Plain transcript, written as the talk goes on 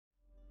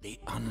The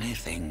only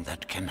thing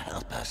that can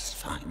help us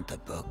find the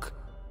book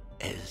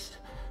is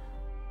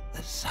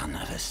the son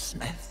of a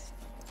smith.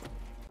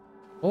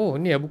 Oh,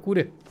 ni lah buku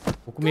dia.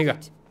 Buku merah.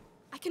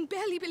 I can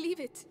barely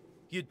believe it.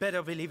 You'd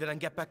better believe it and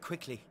get back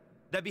quickly.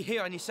 They'll be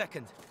here any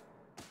second.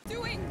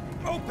 Doing?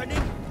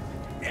 Opening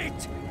it!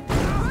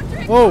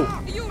 Roderick! Oh!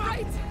 Are you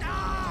right?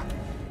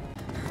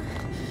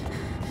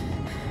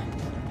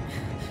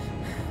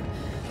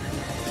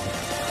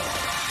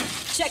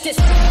 Check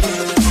this.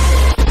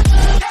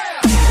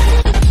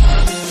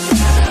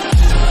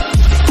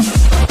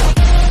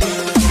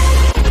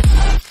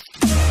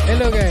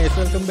 Hello guys,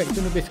 welcome back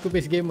to Noobies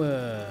Kobis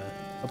Gamer.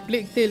 A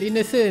Plague Tale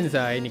Innocence.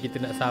 Ini kita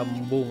nak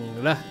sambung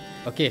lah.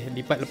 Okay,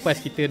 di part lepas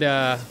kita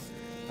dah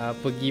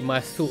pergi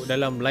masuk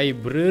dalam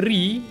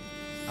library.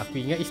 Aku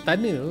ingat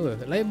istana.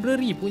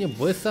 Library punya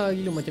besar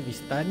gila macam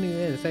istana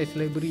kan, size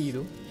library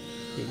tu.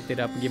 Okay,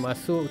 kita dah pergi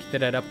masuk,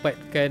 kita dah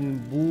dapatkan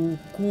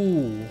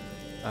buku.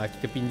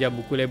 Kita pinjam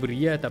buku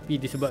library lah, tapi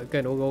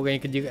disebabkan orang-orang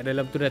yang kerja kat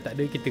dalam tu dah tak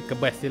ada, kita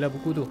kebas je lah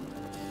buku tu.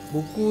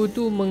 Buku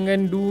tu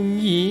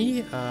mengandungi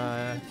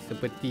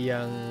seperti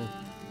yang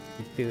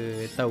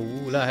kita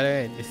tahulah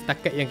kan,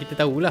 setakat yang kita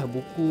tahulah,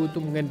 buku tu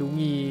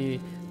mengandungi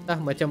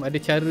macam ada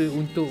cara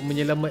untuk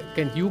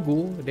menyelamatkan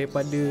Hugo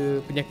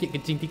daripada penyakit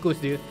kencing tikus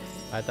dia.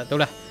 Tak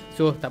tahulah.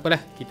 So tak apalah,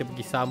 kita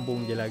pergi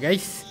sambung je lah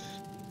guys.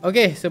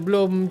 Okay,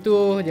 sebelum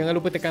tu jangan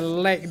lupa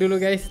tekan like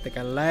dulu guys.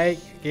 Tekan like.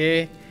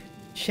 Okay,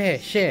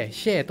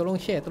 share, tolong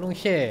share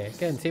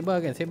kan,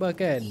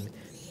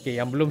 sebarkan. Okay,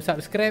 yang belum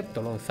subscribe,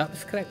 tolong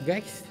subscribe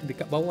guys.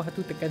 Dekat bawah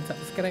tu tekan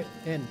subscribe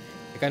kan,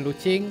 tekan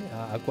loceng.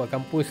 Aku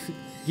akan post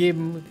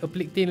game A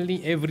Plague Tale ni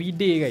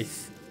everyday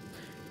guys.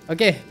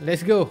 Okay,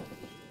 let's go.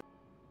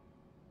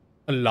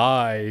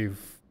 Alive.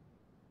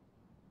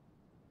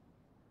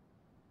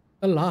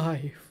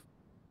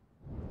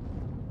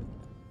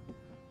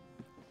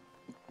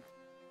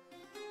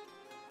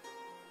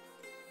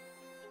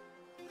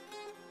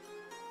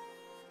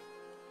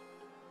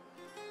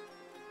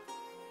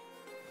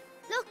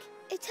 Look,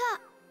 it's her.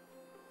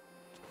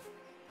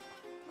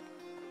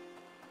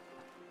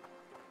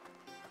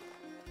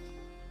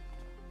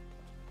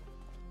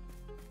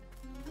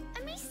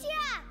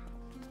 Amicia!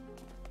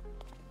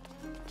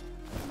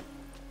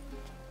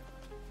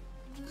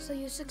 So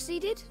you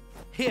succeeded?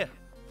 Here!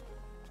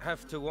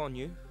 Have to warn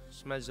you,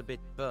 smells a bit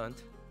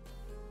burnt.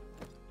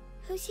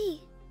 Who's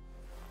he?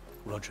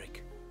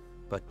 Roderick.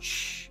 But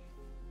shh.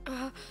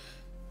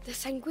 The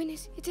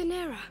Sanguinis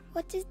Itinera.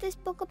 What is this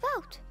book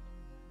about?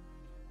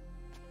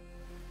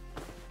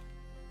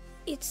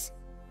 It's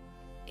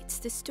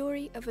the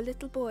story of a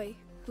little boy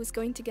who's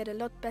going to get a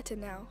lot better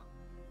now.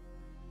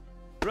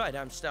 Right,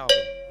 I'm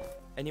starving.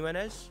 Anyone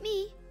else?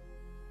 Me?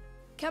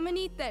 Come and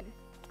eat then.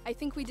 I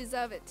think we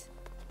deserve it.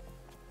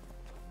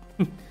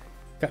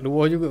 Kat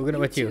luar juga aku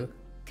nak baca.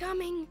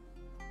 Coming.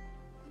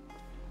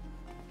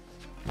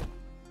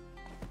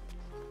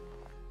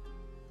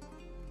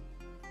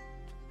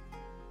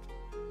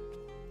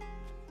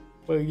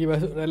 Pergi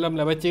masuk dalam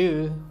lah baca.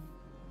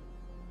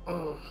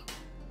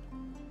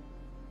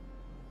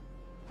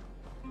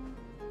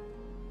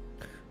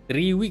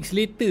 3 weeks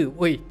later.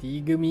 Oi,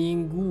 3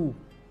 minggu.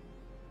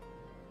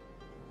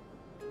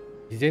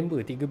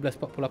 Disember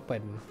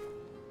 1348.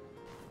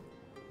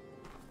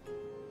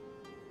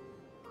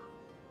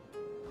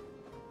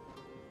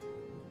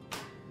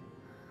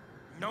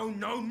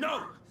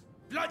 No!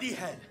 Bloody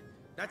hell!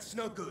 That's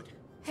no good.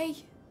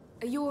 Hey,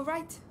 are you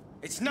alright?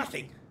 It's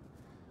nothing.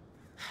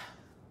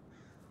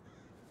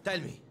 Tell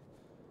me,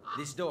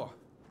 this door,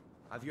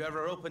 have you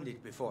ever opened it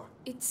before?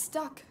 It's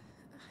stuck.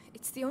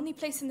 It's the only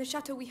place in the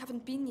chateau we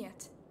haven't been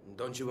yet.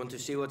 Don't you want to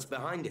see what's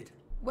behind it?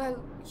 Well,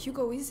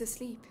 Hugo is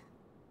asleep.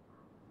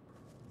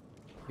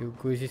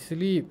 Hugo is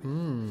asleep.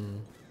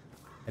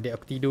 Adik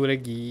aku tidur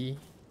lagi.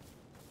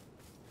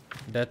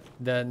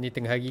 Dah ni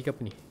tengah hari ke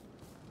apa ni?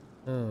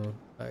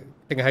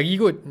 Tengah hari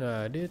kot.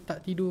 Dia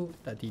tak tidur.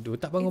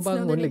 Tak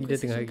bangun-bangun lagi dia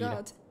tengah hari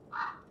dah.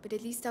 But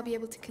at least I'll be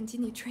able to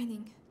continue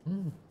training.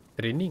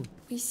 Training.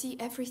 We see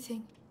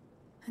everything.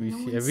 We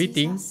see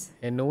everything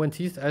and no one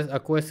sees us.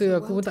 Aku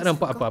rasa aku pun tak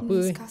nampak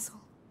apa-apa.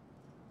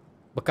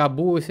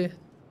 Berkabus .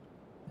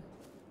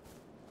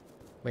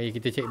 Mari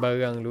kita cek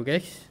barang dulu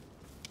guys.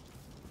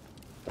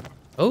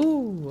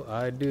 Oh,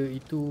 ada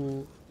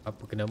itu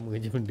apa ke nama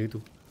je benda tu.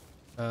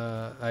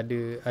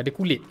 Ada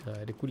kulit.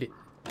 Ada kulit.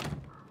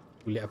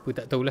 Kulit apa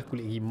tak tahulah,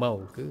 kulit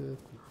rimau ke.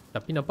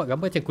 Tapi nampak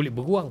gambar macam kulit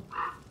beruang.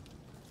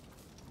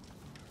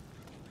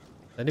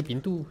 Sana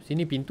pintu,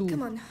 sini pintu.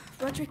 Come on,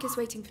 Roderick is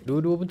waiting for me.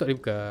 Dua-dua pun tak boleh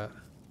buka.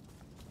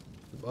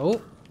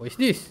 Oh, what is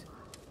this?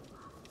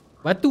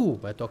 Batu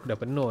aku dah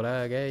penuh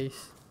lah guys.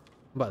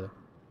 Nampak tu?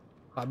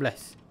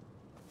 14.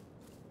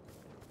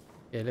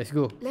 Okay, let's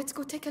go. Let's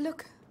go take a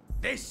look.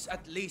 This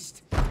at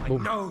least I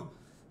know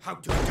how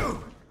to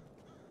do.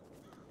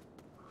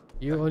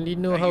 You only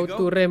know how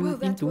to ram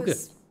pintu ke?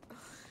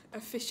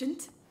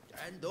 Efficient.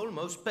 And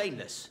almost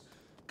painless.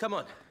 Come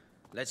on,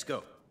 let's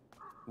go.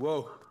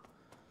 Whoa.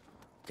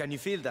 Can you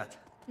feel that?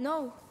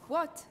 No,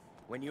 what?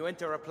 When you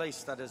enter a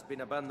place that has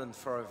been abandoned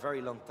for a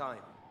very long time,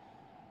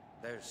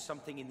 There's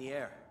something in the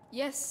air.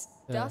 Yes,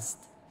 dust.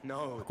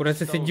 No. Aku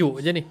rasa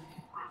sejuk je ni.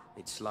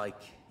 It's like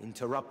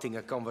interrupting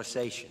a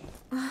conversation.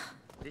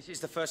 This is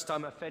the first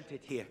time I felt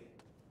it here.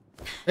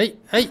 Hey,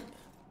 hey.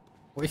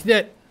 What is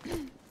that?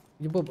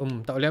 Jumpa,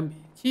 tak boleh ambil.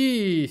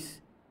 Cheese.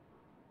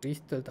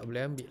 Crystal tak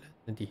boleh ambil lah.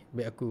 Nanti,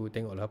 baik aku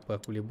tengoklah apa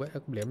aku boleh buat.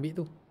 Aku boleh ambil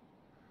tu.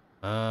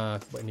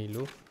 Aku buat ni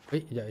dulu.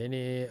 Wait, sekejap. Yang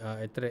ni,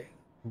 attract.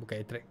 Bukan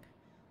attract.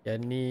 Yang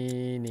ni.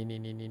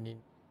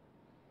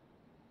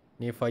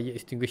 Ni fire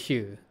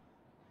extinguisher.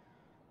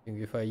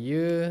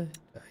 Fire.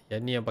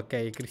 Yang ni yang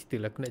pakai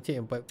kristal. Aku nak check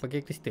yang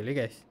pakai kristal lah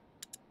guys.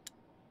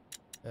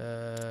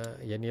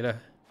 Yang ni lah.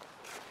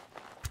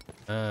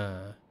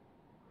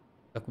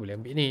 Aku boleh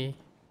ambil ni.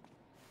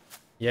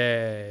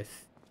 Yes.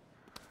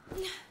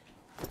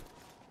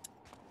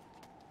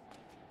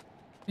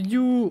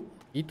 Sejuk.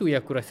 Itu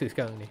yang aku rasa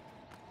sekarang ni.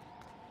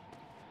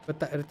 Kau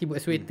tak erti buat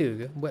sweater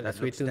ke? Buatlah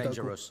sweater untuk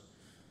aku.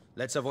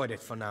 Let's avoid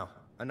it for now.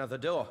 Another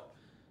door.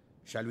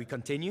 Shall we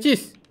continue?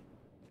 Cheers.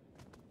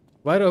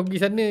 Baru aku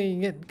pergi sana,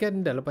 ingat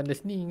kan dah lepas dah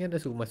sini, ingat dah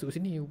suruh masuk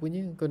sini.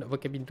 Rupanya kau nak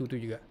pakai pintu tu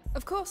juga.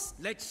 Of course.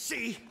 Let's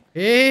see.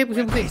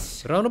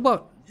 Pusing-pusing.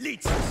 Roundabout.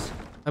 Leads us.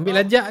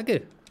 Ambil lajak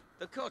ke?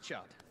 The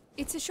courtyard.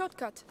 It's a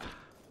shortcut.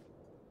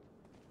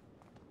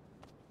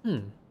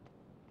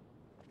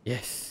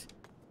 Yes.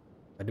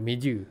 Ada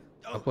meja.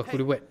 Apa aku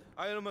boleh buat?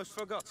 I almost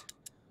forgot.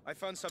 I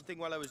found something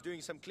while I was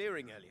doing some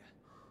clearing earlier.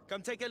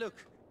 Come take a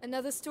look.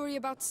 Another story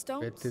about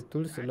stones. Better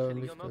tools allow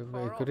me to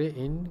be accurate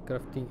in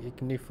crafting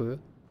ignifer.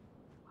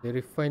 The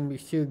refined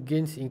mixture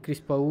gains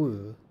increased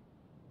power,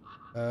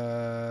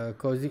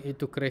 causing it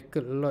to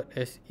crackle a lot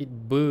as it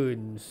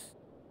burns.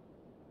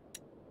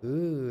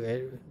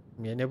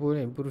 Ni apa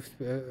ni? Improve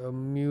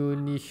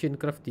ammunition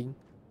crafting.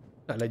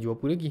 Tak laju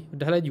apa lagi?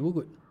 Dah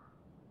laju kot.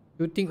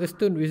 Shooting a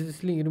stone with a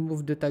sling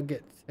remove the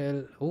target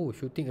cell.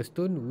 Shooting a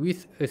stone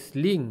with a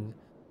sling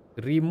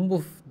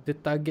remove the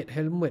target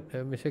helmet.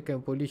 Misalkan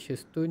polish a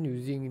stone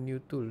using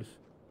new tools.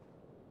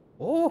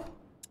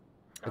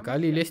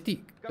 Sekali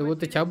elastik.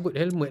 Kita cabut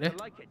helmet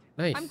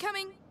Nice. I'm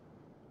coming.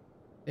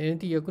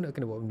 Nanti aku nak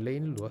kena buat benda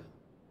lain dulu lah.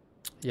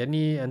 Yang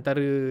ni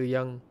antara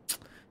yang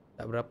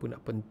tak berapa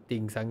nak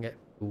penting sangat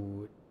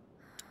tu.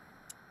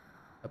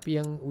 Tapi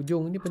yang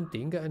ujung ni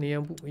penting tak ni,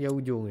 yang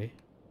ujung ni?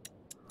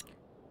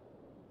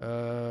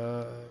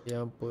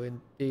 Yang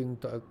penting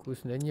untuk aku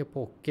sebenarnya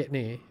pocket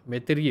ni,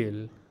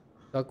 material.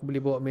 So aku boleh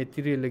bawa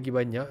material lagi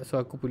banyak.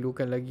 So aku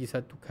perlukan lagi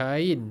satu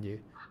kain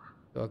je.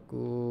 So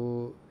aku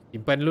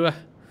simpan dulu lah.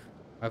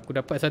 Aku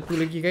dapat satu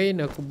lagi kain,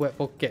 aku buat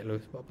pocket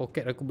dulu. Sebab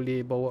pocket aku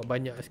boleh bawa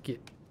banyak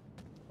sikit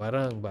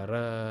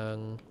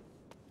barang-barang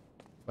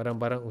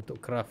untuk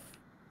craft.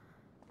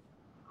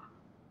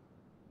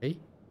 Hai.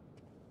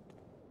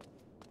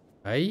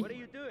 What are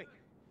you doing?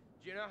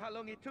 Do you know how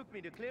long it took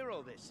me to clear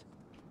all this?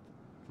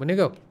 Mana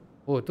kau?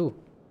 Tu.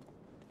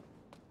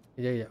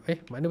 Sekejap.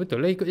 Mana betul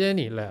lah ikut jalan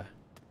ni lah.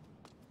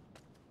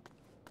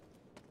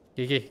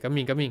 Okay,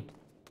 coming.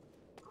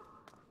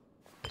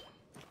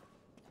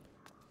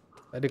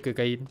 Ada ke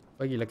kain?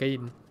 Bagilah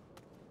kain.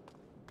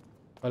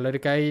 Kalau ada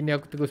kain ni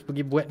aku terus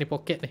pergi buat ni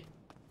pocket ni.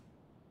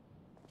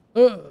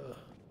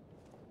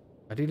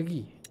 Ada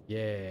lagi.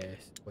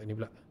 Yes. Buat ni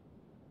pula.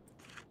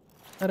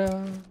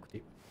 Tada.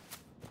 Kutip.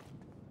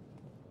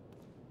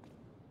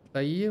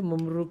 Saya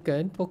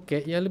memerlukan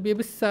pocket yang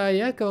lebih besar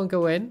ya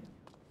kawan-kawan.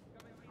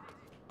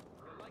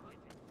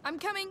 I'm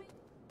coming.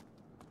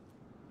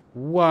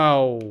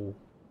 Wow.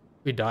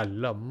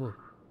 Dalam tu.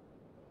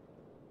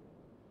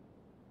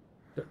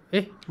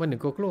 Mana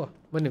kau keluar?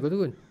 Mana kau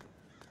turun?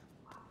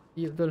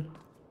 Ya betul.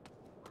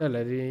 Dah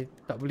lah dia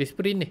tak boleh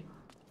sprint ni.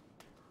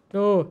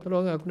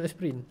 Tolong aku nak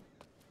sprint.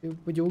 Dia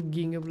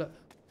berjogging ke pula.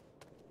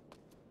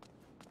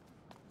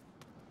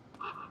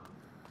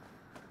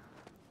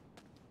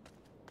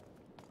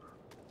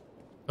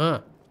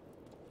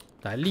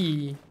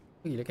 Tali.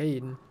 Bagilah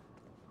kain.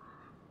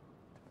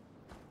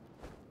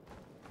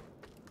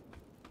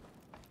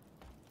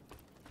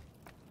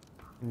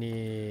 Ni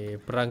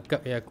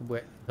perangkap yang aku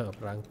buat.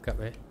 Perangkap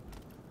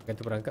Kata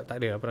perangkap,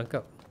 tak ada lah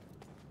perangkap.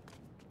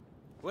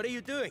 What are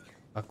you doing?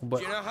 Aku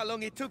buat Do you know how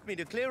long it took me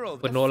to clear all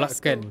this?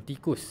 penolakan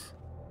tikus.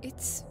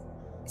 It's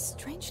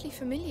strangely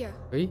familiar.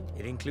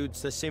 It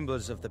includes the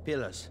symbols of the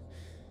pillars.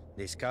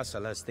 This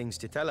castle has things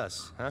to tell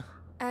us, huh?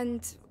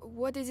 And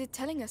what is it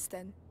telling us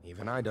then?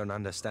 Even I don't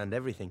understand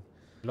everything.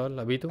 Lol,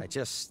 habis tu. I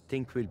just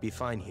think we'll be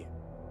fine here.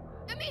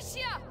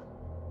 Amicia!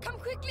 Come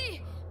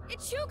quickly!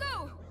 It's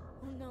Hugo!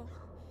 Oh no.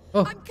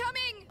 I'm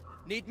coming!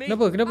 Need me?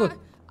 Kenapa?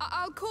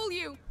 I'll call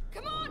you.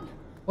 Come on!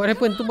 What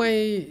happened to my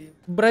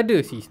brother,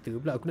 sister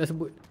pula aku nak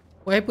sebut.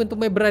 What happened to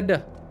my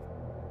brother?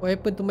 What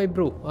happened to my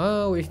bro?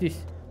 What is this?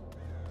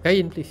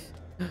 Kain please.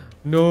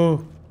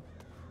 No.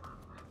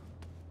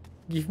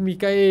 Give me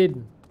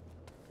kain.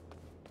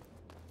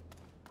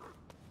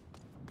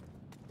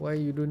 Why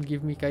you don't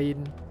give me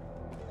kain?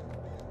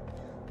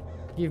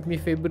 Give me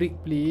fabric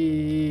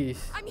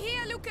please. I'm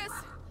here, Lucas.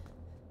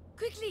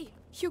 Quickly,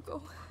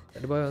 Hugo.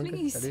 Tak ada barang ke?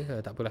 Please. Tak ada?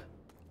 Tak apalah.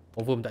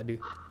 Confirm tak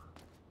ada.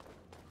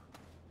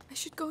 I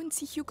should go and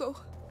see Hugo.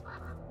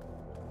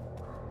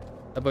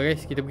 Tak apa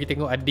guys, kita pergi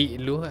tengok adik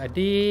dulu.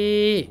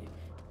 Adik,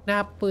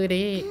 kenapa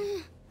dek?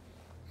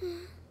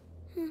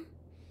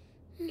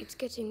 It's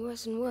getting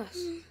worse and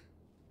worse.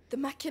 The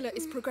macula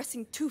is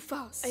progressing too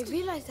fast. I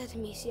realize that,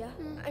 Amicia.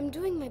 I'm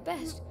doing my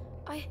best.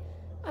 I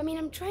mean,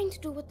 I'm trying to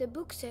do what the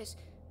book says,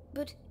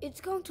 but it's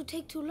going to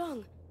take too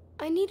long.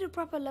 I need a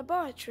proper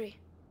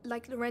laboratory.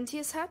 Like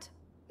Laurentius had?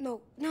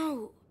 No,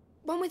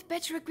 one with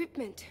better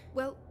equipment.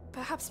 Well,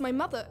 perhaps my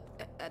mother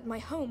at my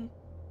home.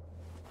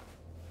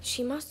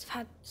 She must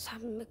have had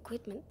some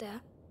equipment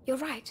there. You're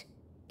right.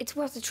 It's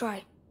worth a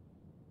try.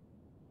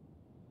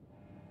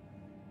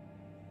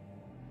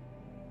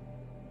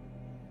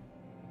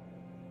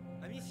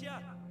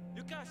 Amicia!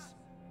 Lucas!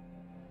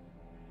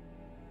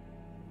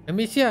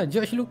 Amicia,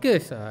 George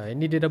Lucas.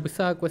 Ini dia dah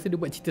besar, aku rasa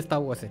dia buat cerita Star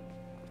Wars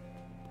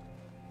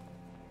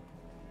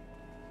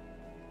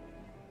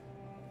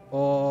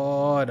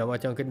Oh, dah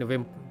macam kena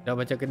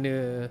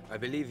I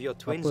believe your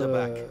twins are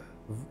back.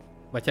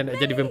 Macam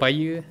nak jadi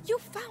vampire. You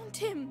found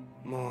him!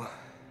 More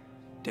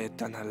dead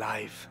than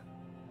alive.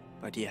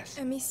 But yes.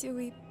 Amicia,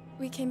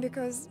 we came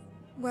because,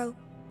 well...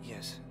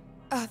 Yes.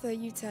 Arthur,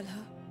 you tell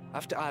her.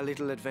 After our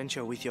little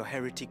adventure with your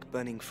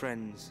heretic-burning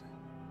friends,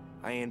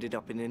 I ended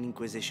up in an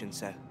Inquisition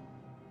cell.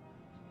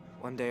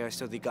 One day I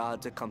saw the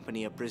guards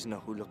accompany a prisoner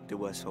who looked the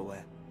worse for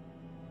wear.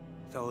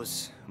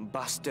 Those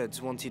bastards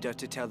wanted her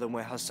to tell them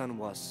where her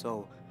son was,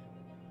 so...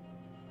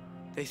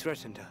 they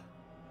threatened her.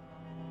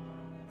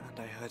 And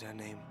I heard her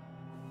name.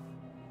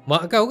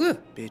 Mak kau ke?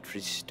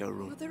 Beatrice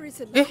Darun. Mother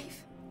is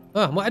alive.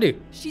 Mak ada?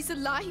 She's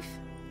alive.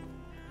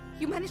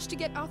 You managed to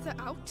get Arthur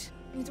out?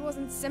 It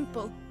wasn't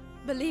simple.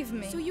 Believe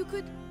me. So you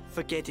could...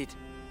 Forget it.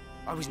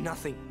 I was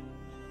nothing.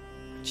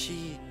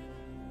 She's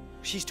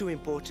too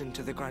important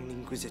to the Grand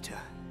Inquisitor.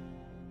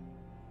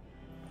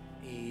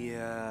 He,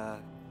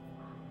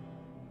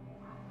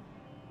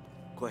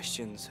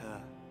 questions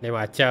her. Lain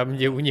macam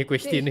je punya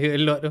question her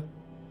a lot tu.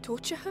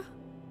 Torture her?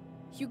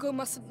 Hugo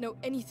mustn't know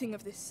anything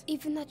of this.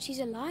 Even that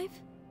she's alive?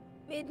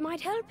 It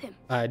might help him.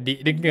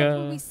 Adik What will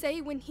dengar. we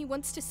say when he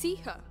wants to see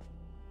her?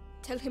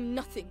 Tell him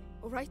nothing,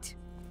 alright?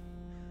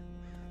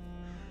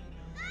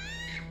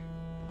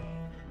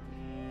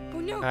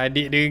 Oh no!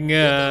 Adik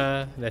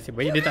dengar. Nasib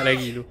baik dia tak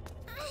lari tu.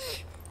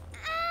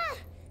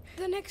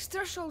 The next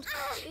threshold.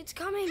 It's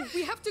coming.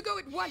 We have to go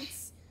at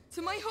once! To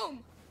my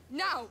home!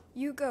 Now!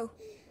 You go.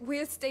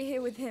 We'll stay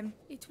here with him.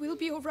 It will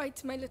be alright,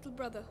 my little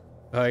brother.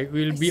 It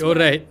will I be swear.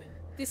 alright.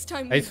 This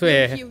time I we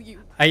swear. will heal you.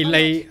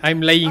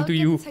 I'm lying I'll to get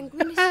you.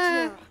 Sanguinis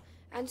Tenera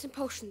and some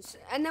potions,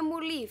 and then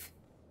we'll leave.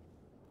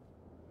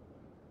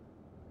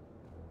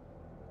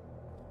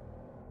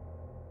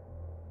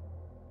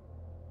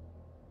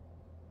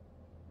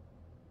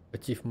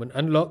 Achievement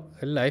unlock.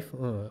 Alive.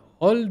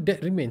 All that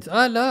remains.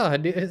 Alah,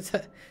 dia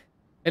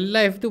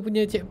Alive tu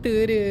punya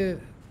chapter dia.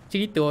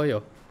 Cerita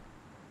je.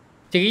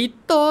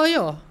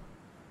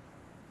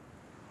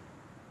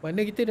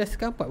 Mana kita dah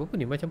sekarang 4 berapa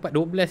ni? Macam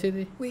 4:12 je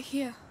tadi. We're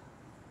here.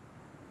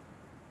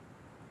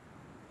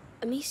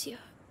 Amicia,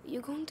 you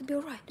going to be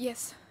alright?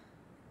 Yes.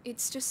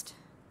 It's just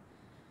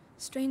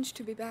strange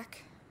to be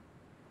back.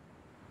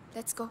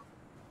 Let's go.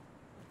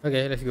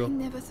 Okay, let's I go.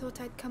 never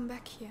thought I'd come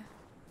back here.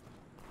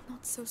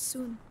 Not so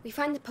soon. We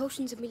find the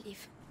potions and we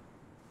leave.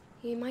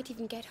 You might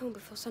even get home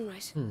before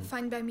sunrise.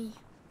 Fine by me.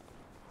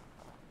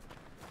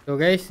 So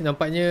guys,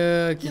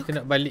 nampaknya kita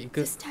nak balik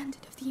ke... The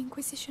standard of the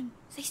Inquisition.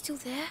 They still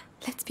there?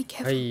 Let's be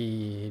careful.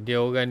 Hai, dia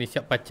orang ni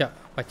siap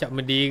pacak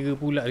mendera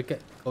pula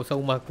dekat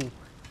kawasan rumah aku.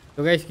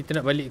 So guys, kita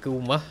nak balik ke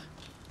rumah.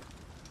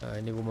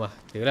 Ini rumah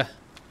dia lah.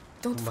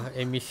 Rumah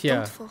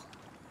Amicia. Don't fall.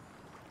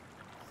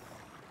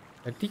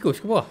 Ada tikus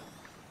ke bawah?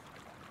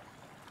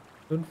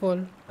 Don't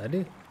fall. Tak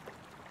ada.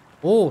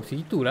 Oh,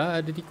 situ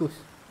lah ada tikus.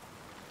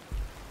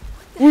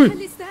 What the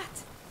hell is that?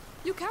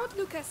 Look out,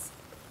 Lucas.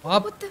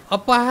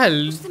 Apa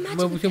hal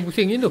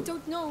berpusing-pusing ni tu? I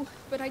don't know,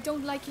 but I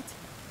don't like it.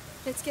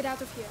 Let's get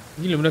out of here.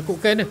 Gila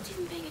menakutkan dah. Not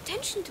even paying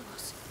attention to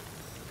us.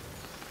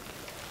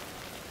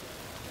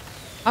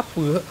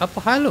 Apa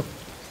hal tu?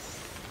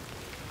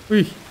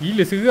 Wih,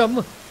 gila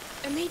seram lah.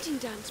 A mating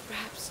dance,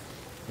 perhaps.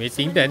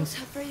 Mating Some dance? animals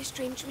have very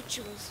strange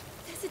rituals.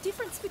 There's a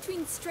difference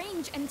between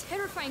strange and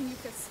terrifying,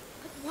 Lucas.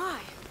 But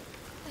why?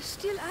 They're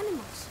still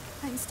animals.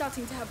 I'm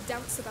starting to have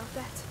doubts about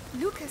that.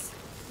 Lucas,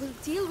 we'll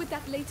deal with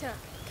that later.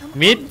 Come on.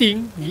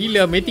 Mating?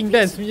 Gila mating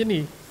dance macam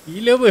ni.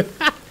 Gila apa?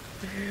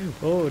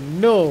 Oh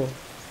no.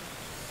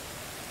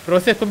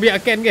 Proses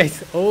pembiakan guys.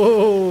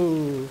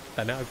 Oh,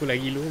 tak nak aku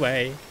lagi lu.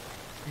 Bye.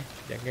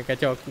 Jangan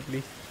kacau aku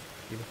please.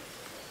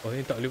 Oh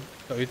ni tak boleh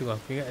tunggu.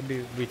 Aku ingat ada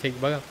boleh cari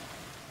barang.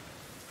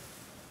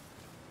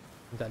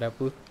 Tak ada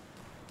apa.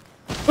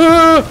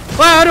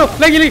 Aduh,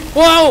 lagi.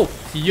 Wow.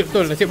 Siap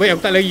betul. Nasib baik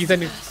aku tak lari ke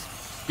sana.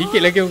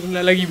 Dikit lagi aku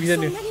nak lari pergi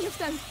sana. So many of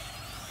them.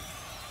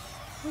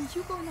 When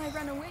Hugo and I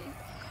ran away,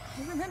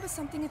 I remember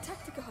something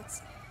attacked the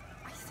guards.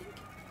 I think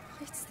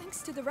it's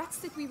thanks to the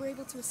rats that we were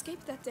able to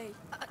escape that day.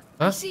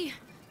 I see.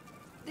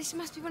 This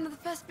must be one of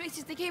the first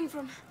places they came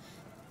from.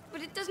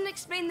 But it doesn't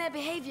explain their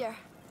behavior.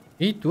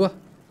 Itu lah.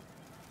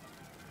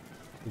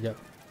 Sekejap.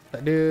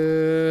 Tak ada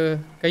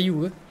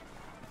kayu ke?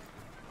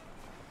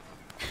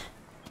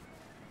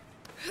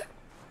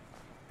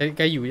 Cari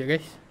kayu je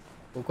guys.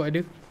 Pokok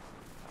ada.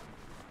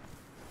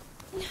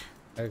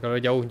 Kalau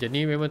jauh macam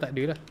ni memang tak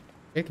ada lah.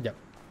 Kejap.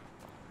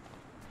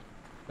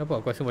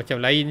 Kenapa aku rasa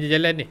macam lain je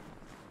jalan ni?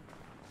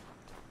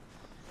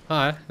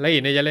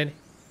 Lain je jalan ni.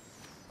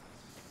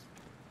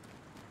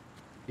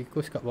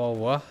 Tikus kat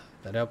bawah.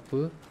 Tak ada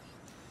apa.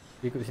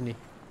 Ikut sini.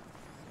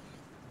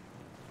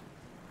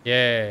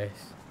 Yes.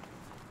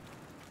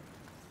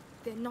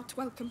 They're not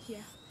welcome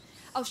here.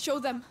 I'll show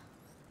them.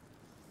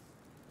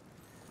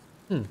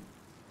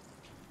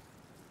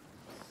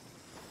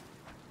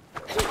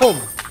 Home.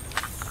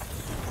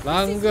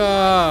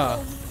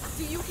 Langgar.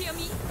 Do you hear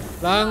me?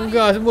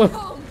 Langgar semua.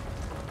 Home.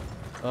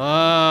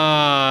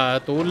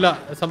 Tolak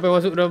sampai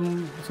masuk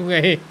dalam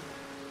sungai.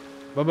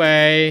 Bye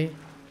bye.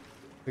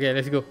 Okay,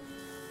 let's go.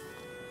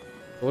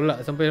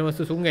 Tolak sampai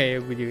masuk sungai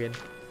aku je kan.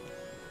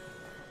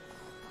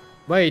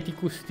 Bye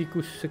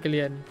tikus-tikus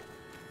sekalian.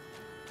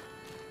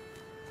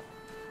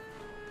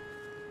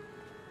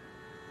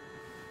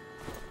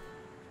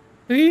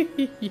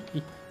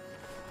 Hihihi.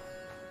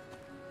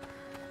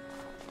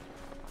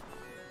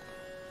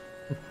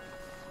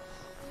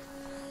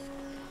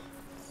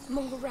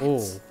 Mongo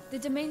rats.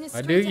 The domain is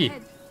ada straight lagi?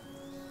 ahead.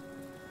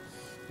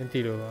 Nanti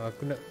tu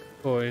aku nak.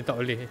 Oh ni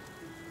tak boleh.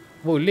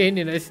 Boleh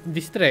ni nak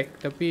distract.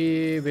 Tapi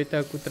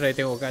better aku try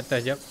tengok kat atas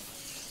jap.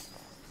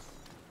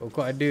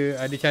 Kok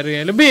ada cara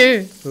yang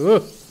lebih.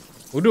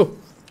 Bodoh.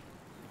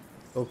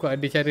 Kok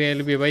ada cara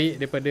yang lebih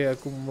baik daripada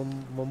aku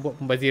membuat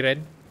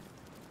pembaziran.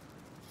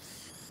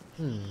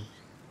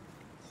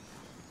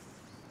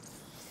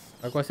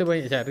 Aku rasa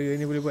banyak cara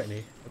ni boleh buat ni.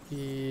 Tapi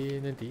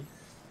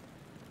nanti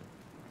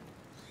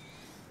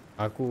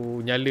aku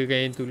nyalakan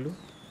yang tu dulu.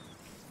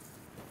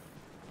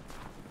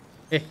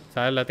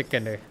 Salah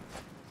tekan dah.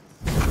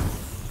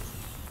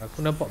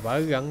 Aku nampak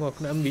barang aku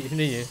nak ambil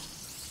sebenarnya.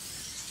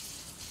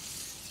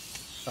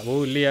 Tak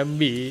boleh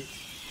ambil.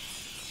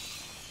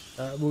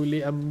 Tak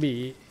boleh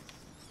ambil.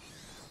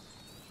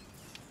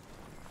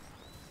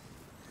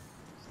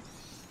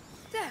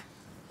 There,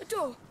 a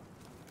door.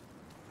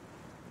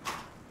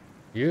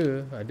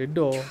 Ya, ada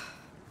door.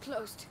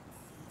 Closed.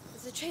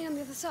 There's a chain on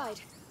the other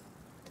side.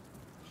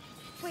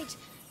 Wait,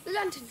 the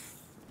lantern.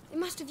 They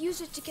must have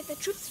used it to get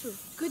their troops through.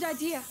 Good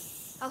idea.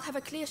 I'll have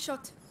a clear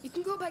shot. You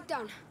can go back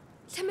down.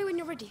 Tell me when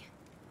you're ready.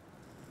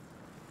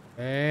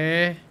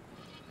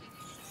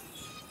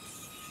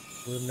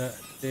 Aku nak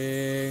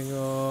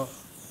tengok.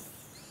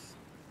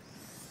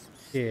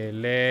 Okay,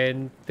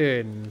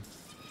 lantern.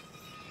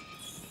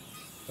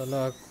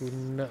 Kalau aku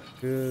nak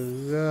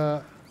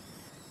gerak.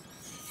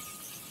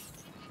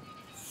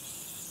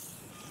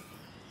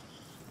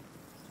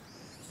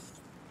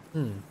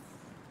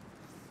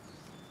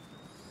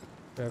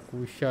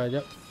 Aku share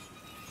jap.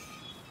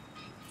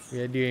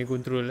 Biar dia yang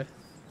control .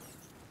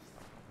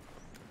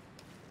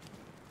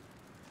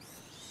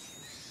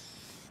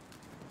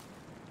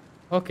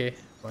 Okay,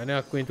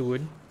 mana aku yang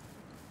turun.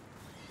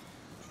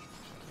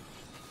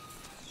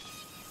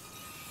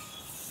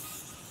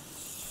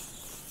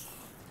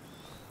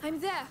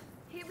 I'm there.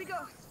 Here we go.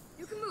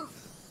 You can move.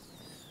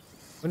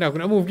 Mana aku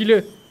nak move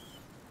gila.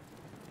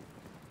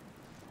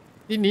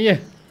 Ini ya.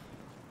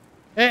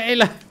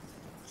 Lah.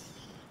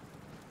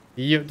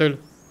 Tiup betul.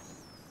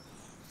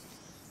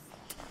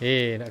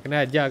 Nak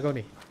kena ajar kau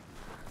ni.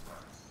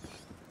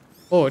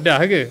 Oh, dah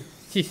ke?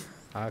 Sis.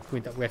 Aku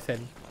ni tak perasan.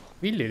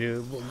 Bila dia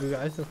buat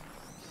gerak tu?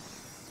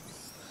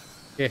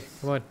 Okay,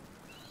 come on.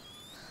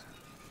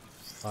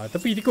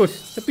 Tepi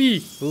tikus.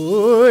 Tepi.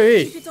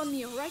 Oi. Keep it on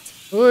me, alright?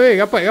 Oi,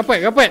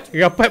 rapat.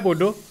 Rapat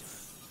bodoh.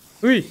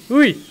 Ui.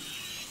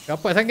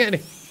 Rapat sangat ni.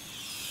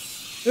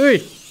 Ui.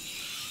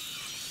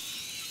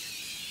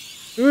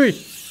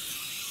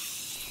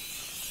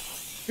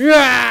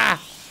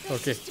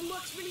 Okay. System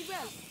works really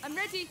well. I'm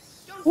ready.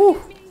 Don't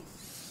forget me.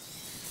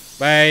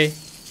 Bye.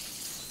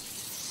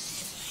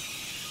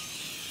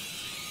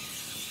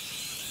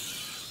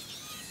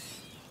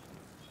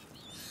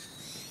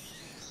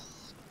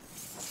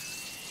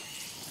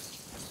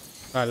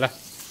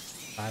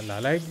 Salah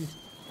lagi.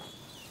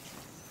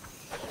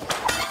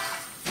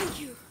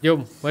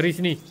 Jom, mari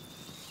sini.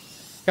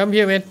 Come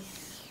here, man.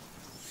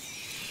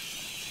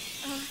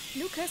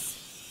 Lucas,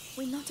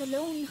 we're not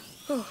alone.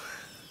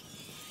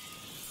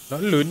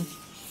 Not alone.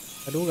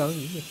 Ada orang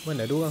ni.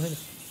 Mana ada orang ni?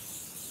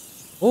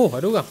 Oh,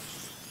 ada orang.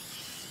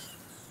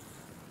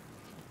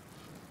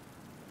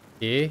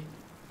 Okay.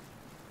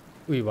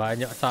 Ui,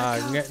 banyak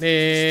sangat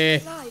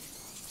ni.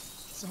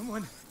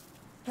 Someone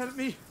help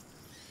me.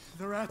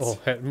 The rats. Oh,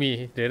 help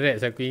me. The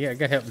rats. Aku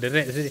ingatkan help the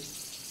rats ni.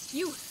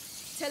 You,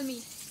 tell me,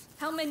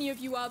 how many of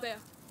you are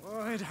there?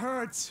 Oh, it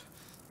hurts.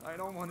 I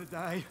don't want to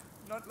die.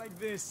 Not like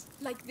this.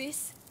 Like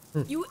this?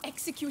 You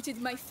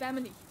executed my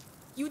family.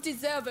 You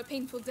deserve a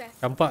painful death.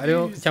 Campak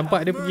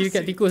dia pergi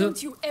dekat tikus tu.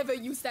 Don't you ever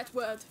use that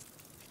word.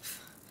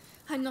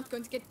 I'm not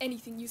going to get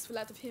anything useful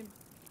out of him.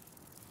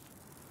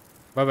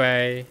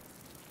 Bye-bye.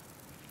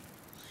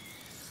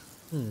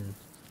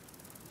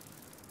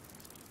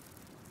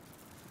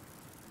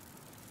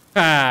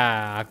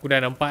 Aku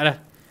dah nampak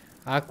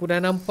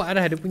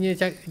dah. Dia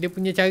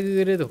punya cara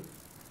dia tu.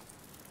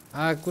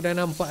 Aku dah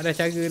nampak dah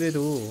cara dia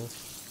tu.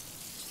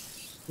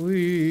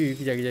 Wih,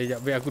 kejap.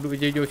 Biar aku duduk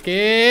jauh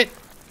sikit.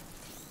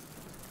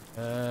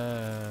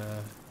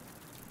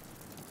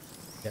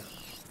 Sekejap.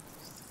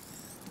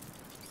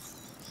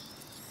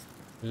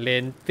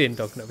 Lantern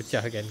tu aku nak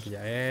pecahkan.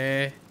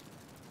 Kejap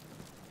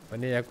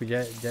mana aku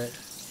yang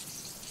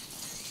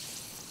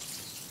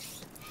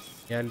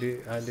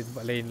ada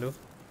tempat lain dulu.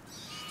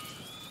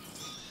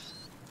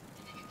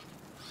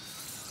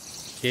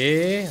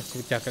 Okay,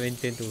 aku pecahkan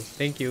lantern tu.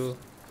 Thank you.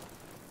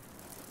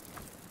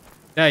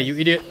 Nah, you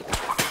idiot.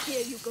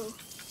 Here you go.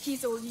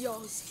 He's all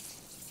yours.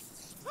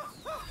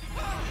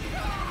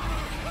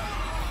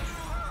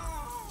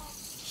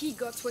 He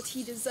got what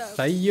he deserved.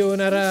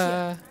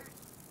 Sayonara.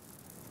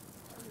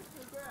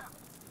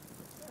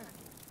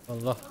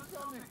 Allah.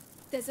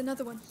 There's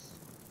another one.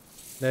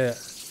 Dah,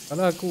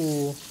 kalau aku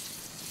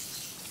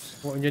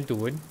buat macam tu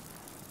pun,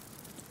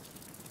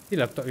 ni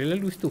laptop dia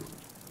lalu situ.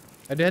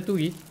 Ada satu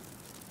lagi.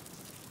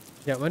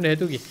 Sekejap, mana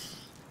satu lagi?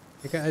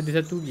 Dekat ada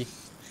satu lagi.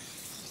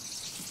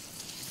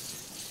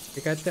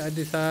 Dia kata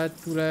ada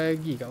satu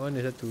lagi. Kat mana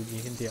satu lagi?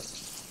 Sekejap.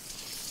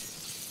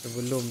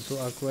 Sebelum tu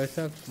aku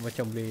rasa aku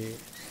macam boleh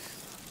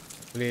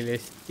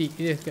elastik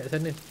je kat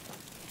sana.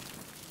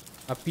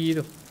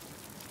 Api tu.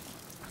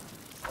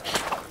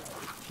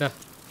 Nah.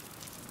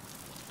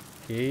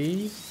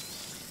 Okay.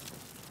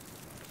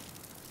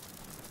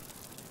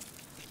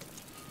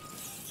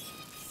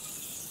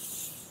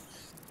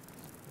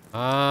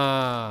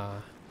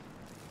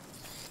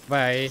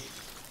 Bye.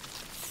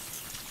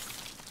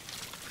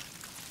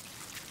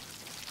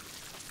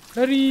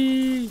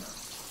 Lari.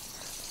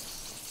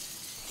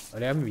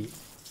 Boleh ambil.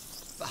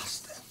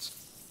 Bastards.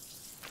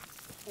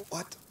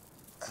 What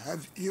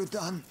have you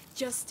done?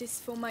 Justice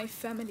for my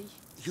family.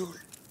 You'll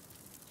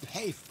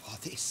pay for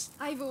this.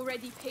 I've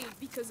already paid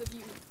because of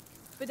you.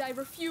 But I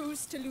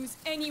refuse to lose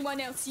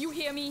anyone else. You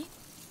hear me?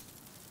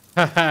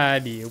 Haha,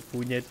 dia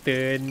punya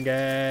turn,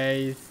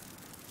 guys.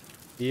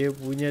 Dia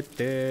punya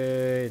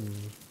turn.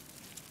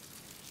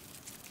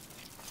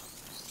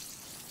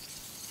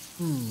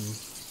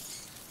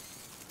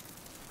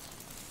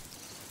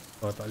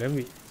 Oh, tak boleh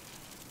ambil.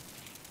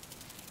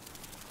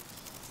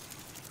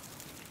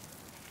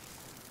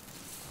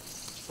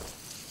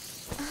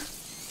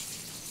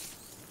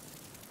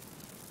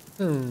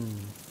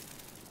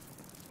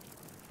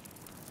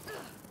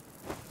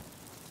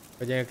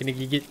 Kau jangan kena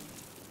gigit.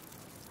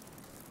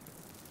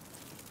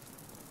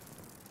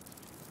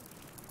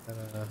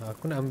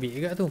 Aku nak ambil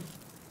juga tu.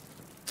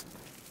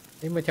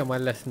 Ni macam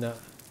malas nak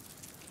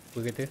apa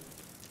kata,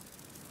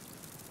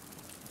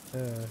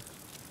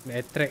 nak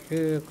attract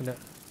ke aku nak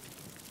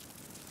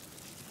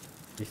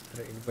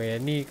distract.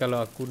 Supaya ni kalau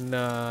aku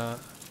nak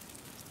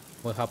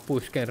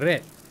menghapuskan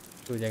red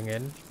tu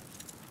jangan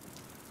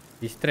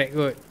distract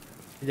kot.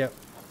 Sekejap.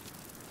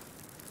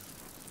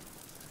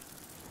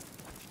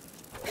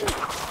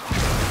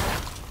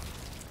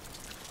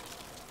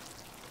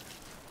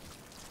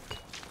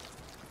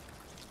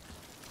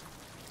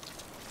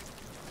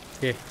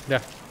 Okay, dah.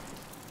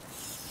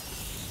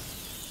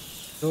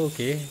 So,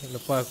 okay.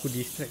 Lepas aku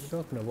distract tu,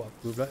 aku nak buat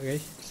apa pula,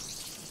 guys?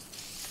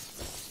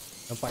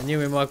 Nampaknya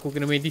memang aku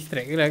kena main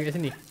distract ke lah kat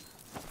sini.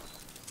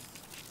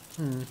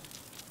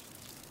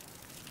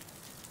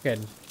 Kan?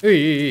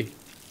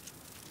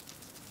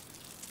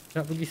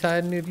 Nak pergi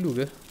sana dulu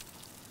ke?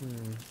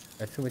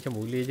 Rasa macam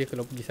boleh je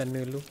kalau pergi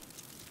sana dulu.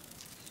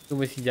 Tu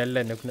mesti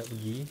jalan aku nak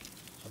pergi.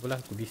 Apalah,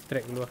 aku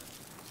distract dulu lah.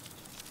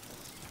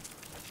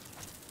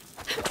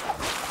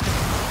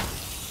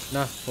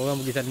 Nah, korang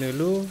pergi sana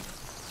dulu.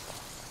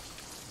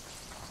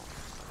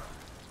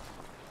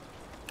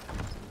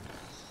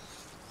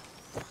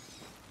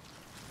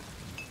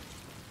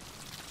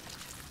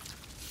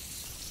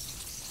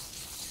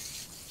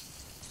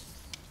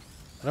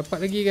 Tak dapat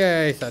lagi,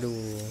 guys.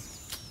 Aduh.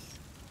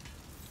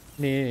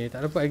 Ni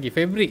tak dapat lagi.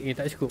 Fabric ni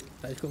tak cukup.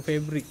 Tak cukup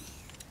fabric.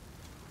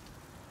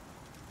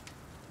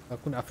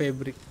 Aku nak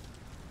fabric.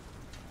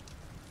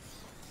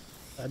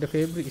 Tak ada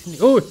fabric sini.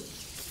 Oh!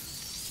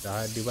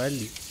 Dah ada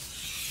balik.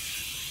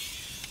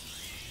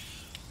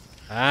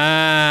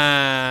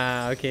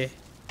 Okay.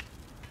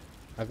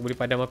 Aku boleh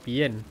padam api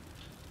kan.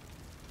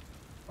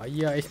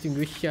 Payah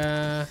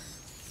extinguisher.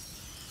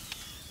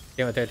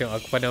 Tengok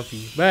aku padam api.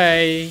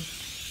 Bye.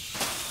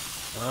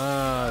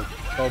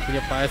 Kau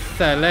punya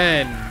pasal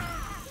kan.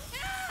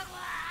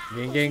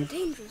 Geng-geng.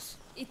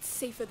 It's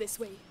safer this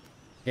way.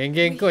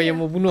 Geng-geng kau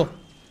yang mau bunuh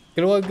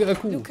keluarga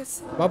aku,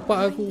 Lucas,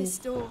 bapak behind aku. this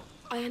door.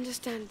 I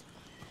understand.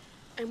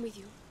 I'm with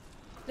you.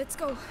 Let's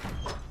go.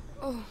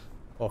 Oh,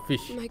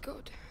 Fish. my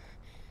God.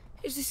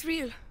 Is this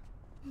real?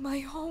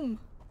 My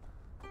home.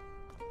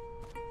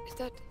 Is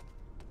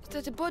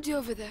that a body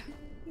over there?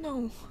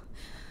 No,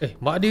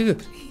 Mak dia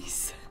ke?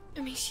 please.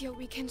 Amicia,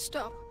 we can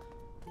stop.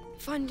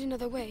 Find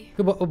another way.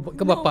 Ke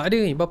bapak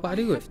dia ni? Bapak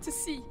dia I kot? have to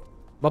see.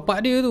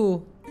 Bapak dia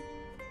tu.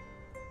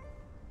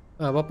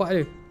 Bapak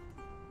dia.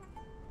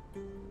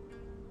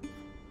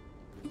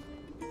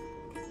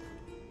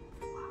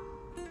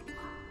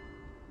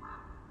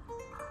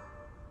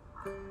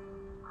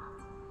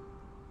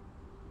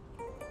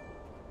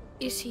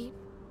 Is he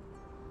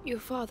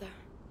your father?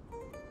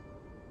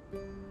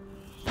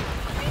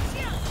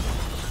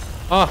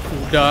 Ah,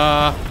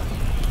 sudah.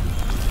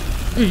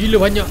 Gila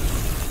banyak.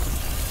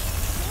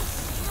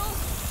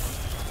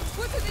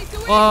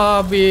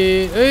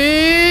 Habis.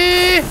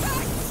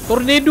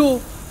 Tornado.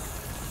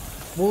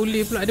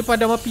 Boleh pula dia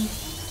padam api.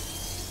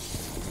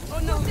 Oh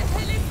no, the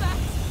hell is that?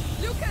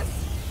 Lucas!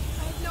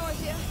 I have no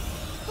idea.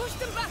 Push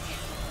them back.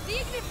 The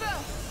ignifer.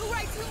 Who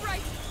right?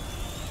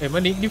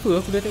 Mana ignifer?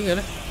 Aku dah tengok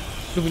lah.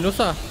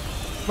 Luminosa.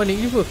 Mana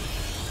ignifer?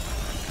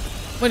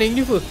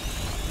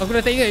 Aku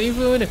dah tak ingat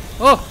ignifer mana.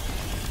 Oh!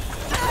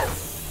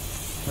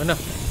 Mana?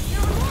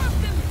 There are more of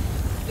them.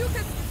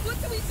 Lucas, what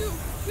do we do?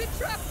 We're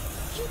trapped.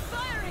 Keep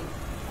firing.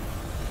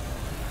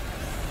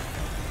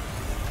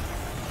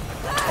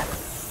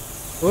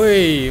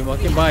 Oi,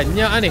 makin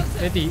banyak ni.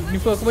 Nanti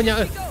ignifer aku banyak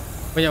ke?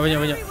 Banyak.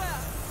 Everywhere.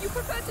 You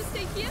prefer to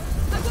stay here?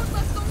 I won't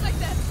last long like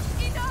that.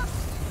 Enough.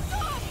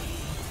 Stop.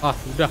 Ah,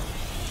 sudah.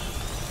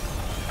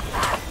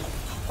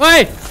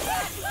 Oi!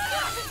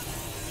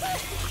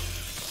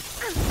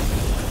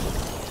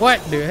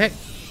 What the heck?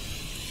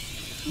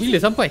 Bila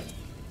sampai?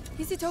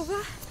 Is it over?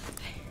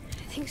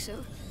 I think so.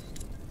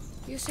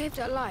 You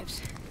saved our lives.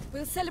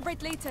 We'll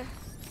celebrate later.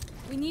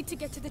 We need to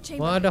get to the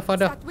chamber. Wadah, It's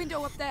fadah. that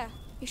window up there.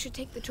 You should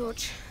take the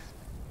torch.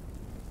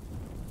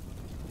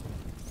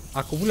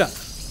 Aku pula.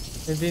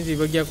 Nanti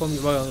bagi aku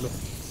ambil barang tu.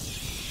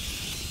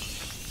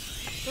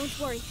 Don't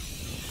worry.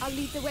 I'll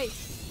lead the way.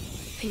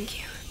 Thank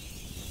you.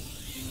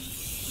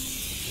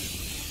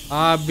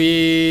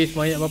 Habis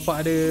mayat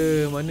bapak ada.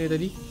 Mana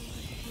tadi?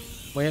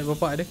 Mayat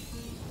bapak ada.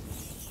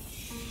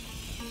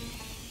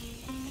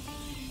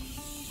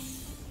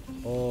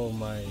 Oh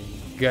my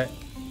god.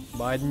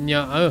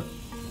 Banyak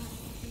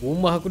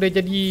Rumah aku dah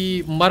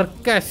jadi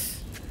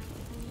markas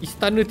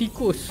istana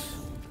tikus.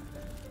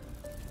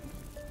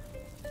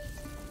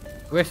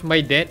 Where's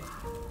my dad?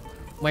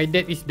 My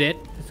dad is dead.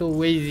 So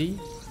where is he?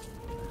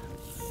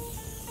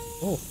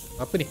 Oh,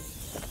 apa ni?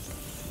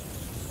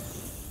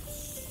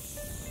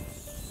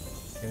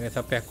 Jangan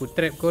sampai aku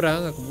trap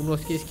korang. Aku bunuh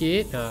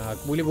sikit-sikit.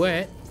 Aku boleh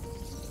buat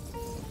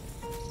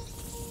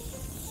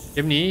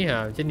macam ni.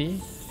 Macam ni.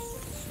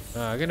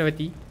 Kan dah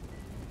mati.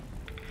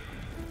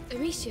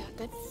 Amicia,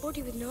 that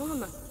body with no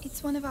armor. It's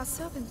one of our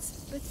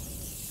servants, but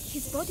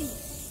his body.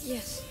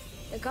 Yes,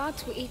 the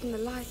guards were eaten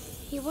alive.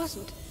 He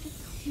wasn't.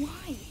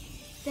 Why?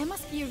 There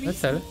must be a reason.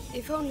 Asal?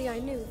 If only I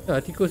knew.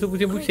 Tikus tu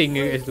pusing-pusing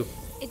je kat situ.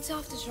 Its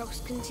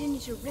aftershocks continue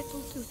to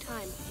ripple through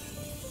time.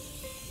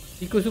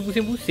 Tikus tu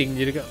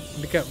pusing-pusing je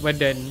dekat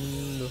badan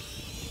tu.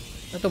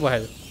 Tak tahu apa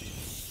hal.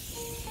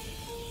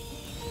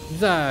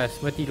 Zaz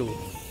mati tu.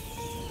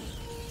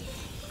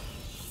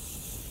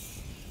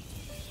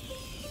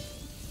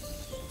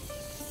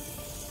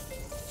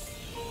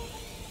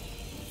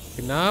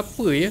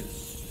 Kenapa ya?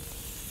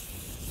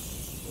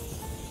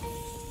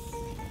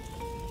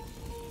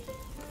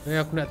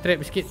 Aku nak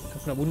trap sikit.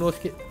 Aku nak bunuh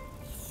sikit.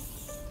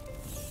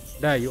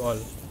 Die you all.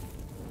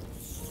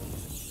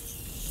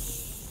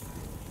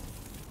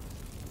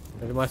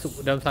 Dah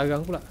masuk dalam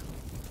sarang pula.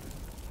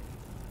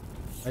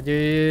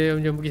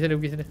 Jom pergi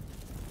sana.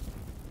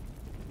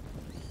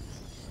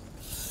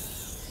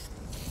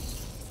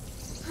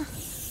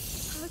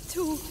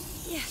 Two.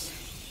 Yes,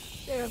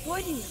 they're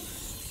avoiding them.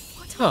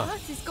 What on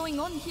earth is going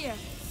on here?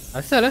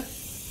 Asal lah.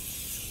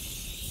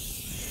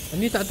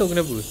 Ni tak tahu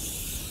kenapa.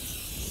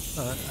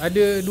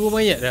 Ada dua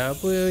mayat dah.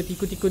 Apa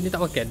tikus-tikus ni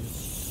tak makan?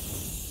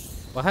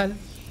 Pahal.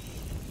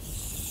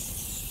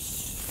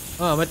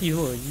 Mati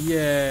semua.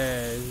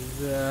 Yes.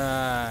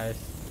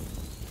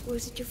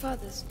 Was it your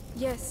father's?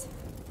 Yes.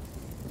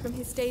 From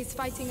his days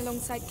fighting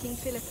alongside King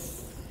Philip.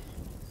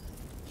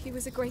 He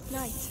was a great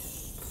knight.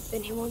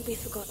 Then he won't be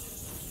forgotten.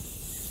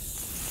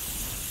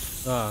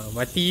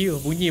 Mati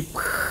bunyi.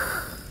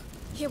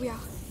 Here we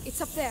are.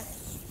 It's up there.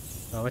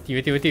 Mati.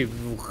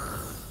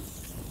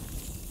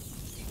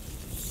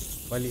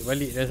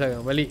 Balik dah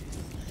sarang. Balik.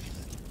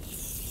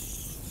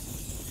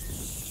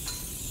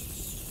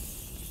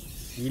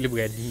 Gila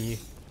berani.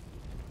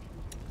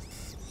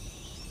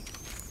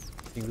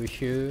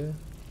 Extinguisher.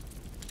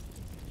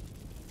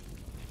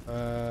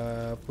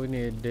 Apa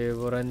ni?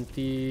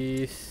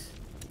 Devorantis.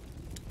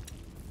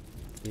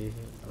 Okay,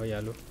 apa ya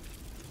lu?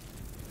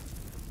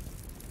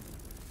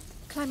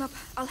 Climb up.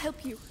 I'll help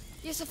you.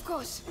 Yes, of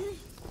course.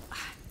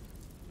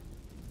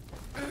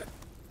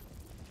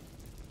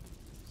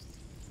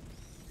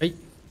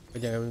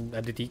 Jangan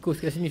ada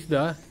tikus kat sini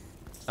sudah.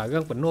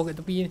 Sarang penuh kat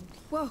tepi ni.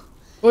 Whoa.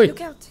 Oi.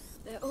 Look out.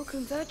 They're all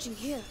converging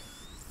here.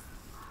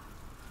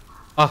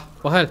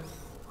 Pahal.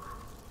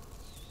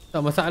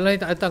 Tak masalah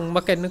tak datang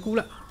makan aku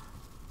pula.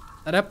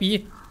 Tak ada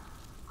api.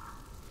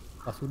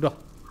 Sudah.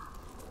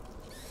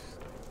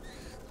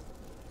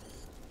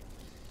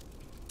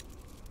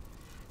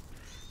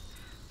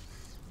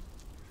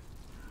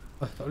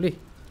 Tak boleh.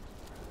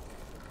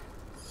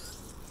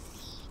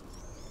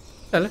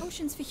 Salah.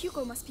 Potions for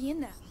Hugo must be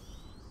in there.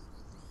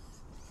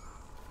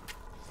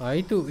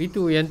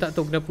 Itu yang tak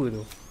tahu kenapa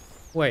tu.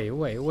 Why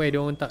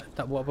dia orang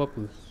tak buat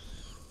apa-apa?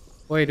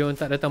 Why dia orang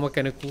tak datang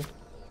makan aku?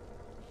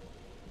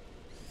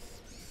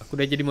 Aku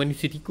dah jadi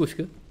manusia tikus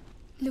ke?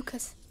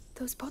 Lucas,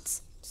 those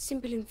pots?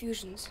 Simple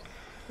infusions.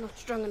 Not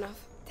strong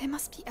enough. There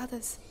must be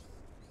others.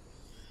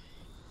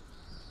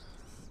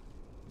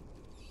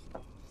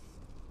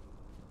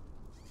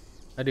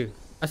 Ada.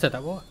 Asal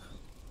tak bawa?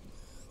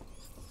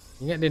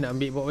 Ingat dia nak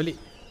ambil bawa balik.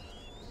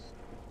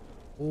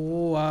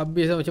 Oh,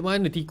 habis lah. Macam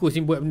mana tikus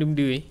ni buat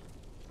benda-benda ni?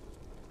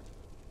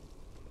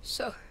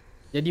 So,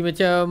 jadi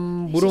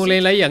macam burung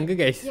layang-layang ke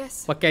guys?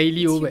 Yes. Pakai air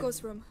liu It's buat. Hugo's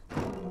room.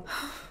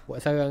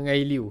 Buat sarang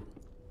air liu.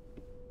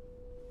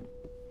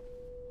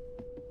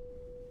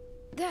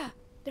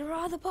 there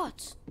are other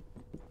pots.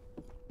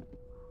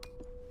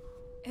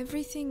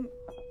 Everything's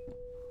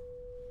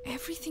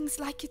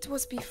like it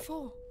was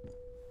before.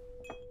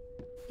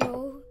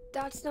 No,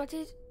 that's not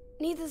it.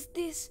 Neither's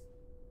this.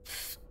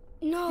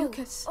 No,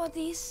 Lucas. or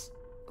this.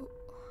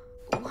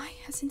 Why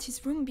hasn't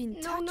his room been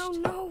touched?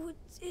 No,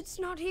 it's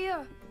not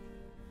here.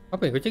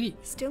 Apa yang kau cari?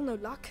 Still no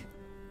luck.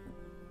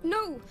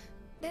 No,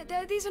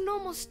 these are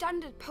normal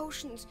standard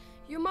potions.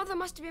 Your mother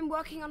must have been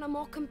working on a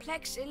more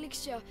complex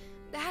elixir.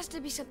 There has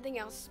to be something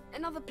else.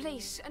 Another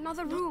place,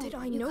 another room. Not that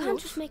I You know can't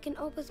of. just make an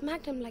opus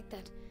magnum like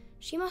that.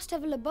 She must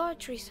have a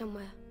laboratory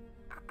somewhere.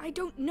 I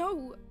don't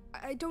know.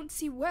 I don't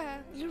see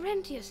where.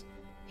 Laurentius,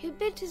 he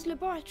built his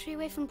laboratory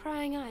away from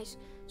prying eyes.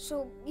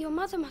 So your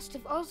mother must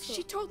have also.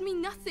 She told me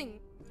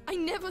nothing. I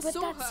never But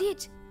saw that's her.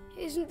 it.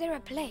 Isn't there a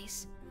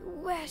place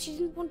where she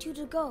didn't want you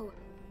to go?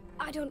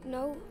 I don't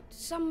know.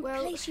 Some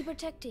place she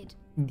protected.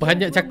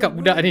 Banyak The cakap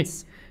Roman budak ni.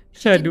 ruins.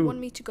 She didn't want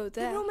Aduh. me to go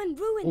The there. Roman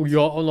ruins. Oh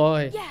ya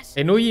Allah. Yes.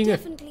 Annoying ke?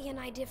 Definitely an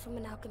idea from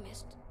an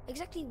alchemist.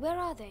 Exactly where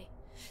are they?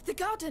 The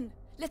garden.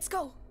 Let's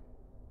go.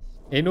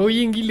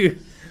 Annoying gila.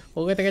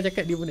 Orang tengah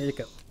cakap dia pun nak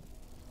cakap.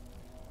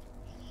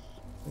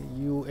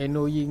 You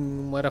annoying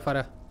Marah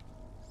Farah.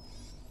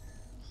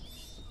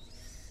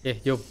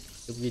 Jom.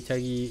 Kita pergi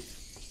cari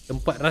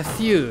tempat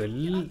rahsia.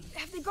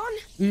 Have they gone?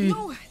 Mm.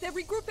 No, they're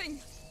regrouping.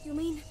 You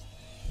mean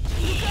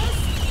Lucas?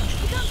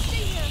 You can't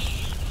stay here.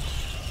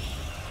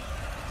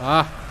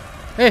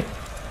 Hey.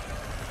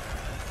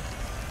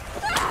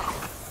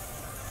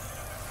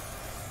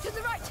 To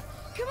the right.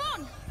 Come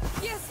on.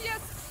 Yes.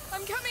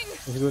 I'm coming.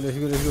 Let's go. There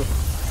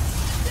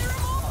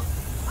are more.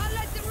 I'll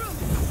light the room.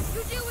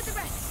 You deal with the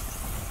rest.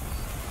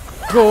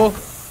 Go.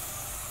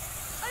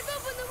 I've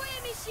opened the way,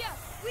 Amicia.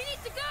 We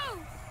need to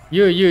go.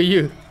 Ya.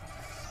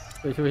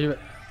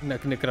 Cepat. Nak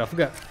kena craft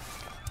juga.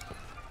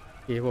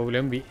 Okay, baru boleh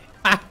ambil.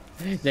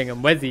 Jangan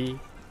bazi.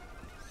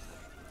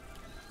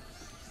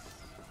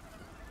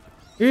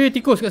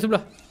 Tikus kat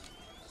sebelah.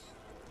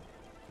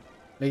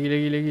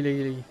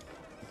 Lagi.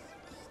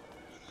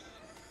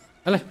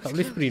 Alah, tak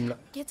boleh sprint pula.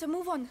 Get a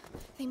move on.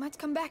 They might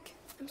come back.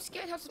 I'm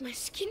scared out of my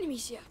skin,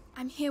 Amicia.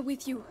 I'm here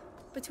with you,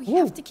 but we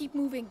Ooh. have to keep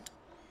moving.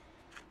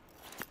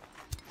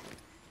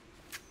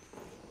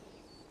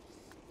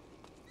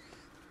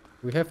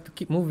 We have to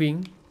keep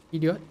moving.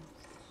 Idiot.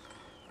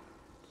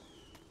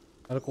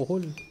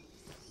 Alkohol.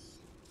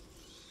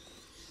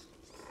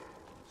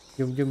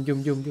 Jom.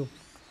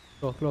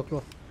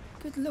 Keluar.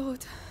 Good Lord,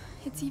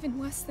 it's even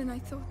worse than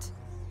I thought.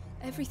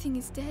 Everything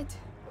is dead.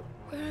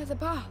 Where are the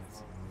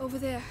baths?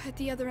 Over there, at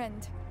the other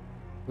end.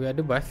 We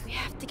ada bus. We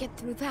have to get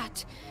through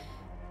that.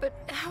 But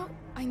how?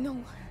 I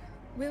know.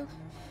 We'll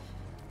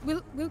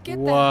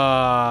get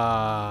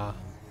there.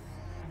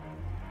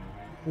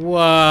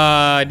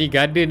 Wah, ni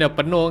garden dah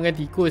penuh dengan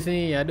tikus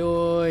ni.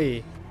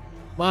 Aduh.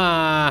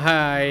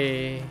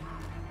 Mahai.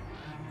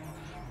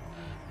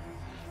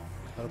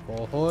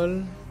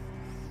 Alkohol.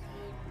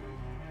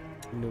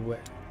 Benda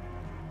buat.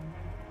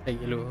 Cari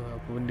dulu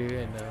apa benda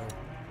kan.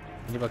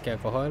 Ini pakai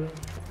alkohol.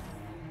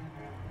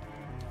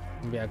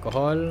 Ambil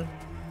alkohol.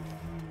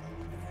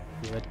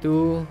 Lepas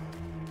tu.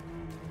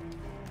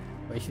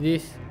 What is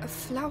this? A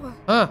flower,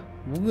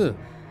 Bunga.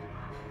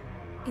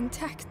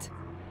 intact.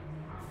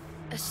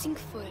 A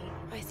cinquefoil,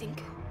 I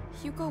think.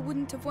 Hugo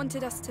wouldn't have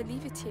wanted us to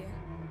leave it here.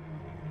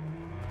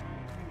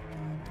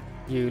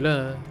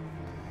 Yelah.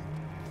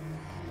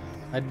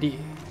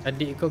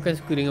 Adik kau kan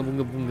suka dengan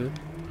bunga-bunga.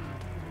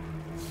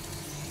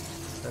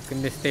 Tak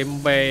kena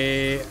standby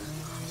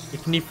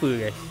sniffer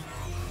guys.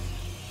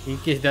 In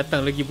case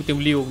datang lagi puting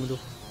beliung tu.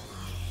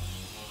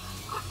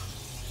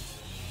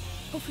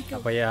 Off we go.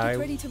 Tak payah. Get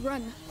ready to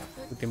run.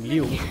 Puting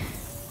beliung.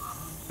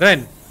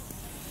 Run.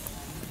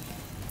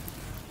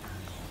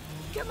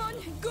 Come on,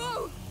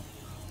 go.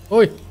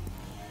 Oi.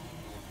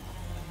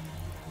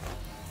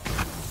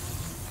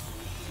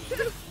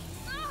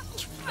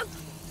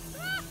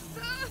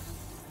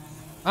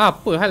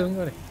 Apa hal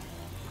kau ni?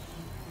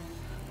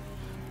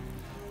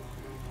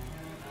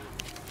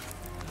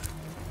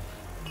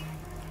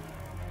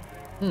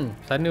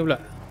 Sana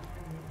pula.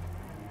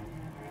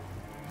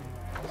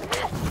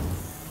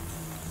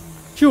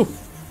 Shoo.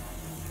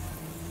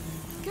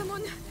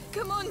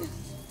 Come on.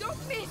 Don't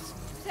miss.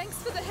 Thanks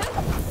for the help.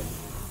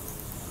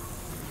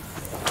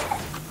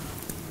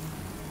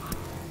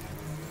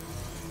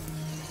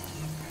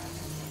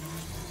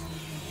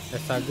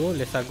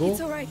 Let's go.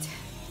 It's all right.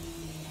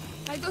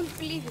 I don't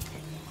believe it.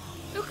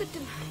 Look at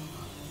them.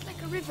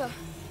 Like a river.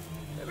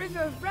 A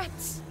river of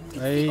rats. It's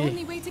the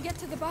only way to get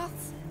to the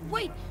baths.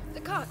 Wait,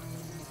 the cart.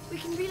 We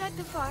can relight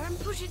the fire and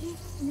push it in.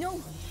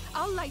 No,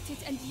 I'll light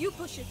it and you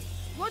push it.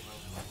 What?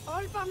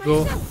 All by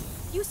Go. myself?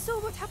 You saw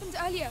what happened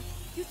earlier.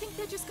 You think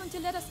they're just going to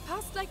let us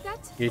pass like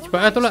that? Okay,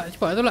 cepat lah tolak,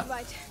 cepat lah tolak.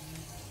 Right.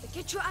 But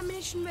get your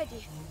ammunition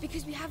ready,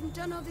 because we haven't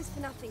done all this for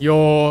nothing. Yo,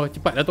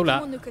 cepat lah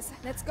tolak. Come on, Lucas,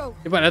 let's go.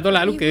 Cepat lah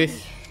tolak, Lucas.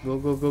 Go,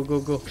 go, go, go,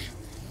 go.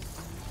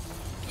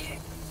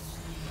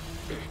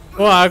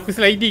 Wah, aku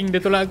sliding,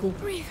 dia tolak aku.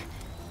 Breathe.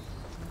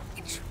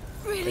 It's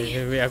really...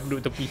 Wait, aku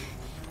duduk tepi.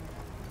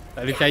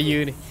 Tak boleh percaya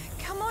ni.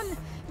 Come on,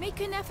 make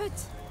an effort.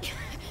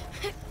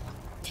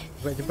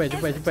 Cepat, cepat,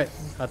 cepat, cepat.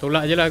 Ha,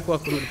 tolak je lah aku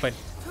duduk depan.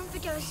 Don't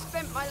forget I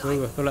spent my Go,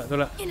 go, life tolak,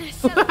 tolak. in a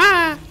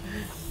cellar.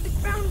 The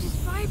ground is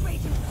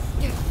vibrating.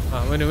 Ha,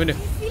 mana, mana.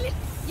 You feel it?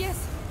 Yes,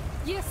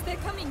 yes,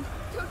 they're coming.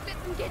 Don't let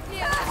them get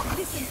near.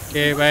 Listen.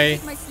 Okay, bye.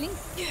 Take my sling.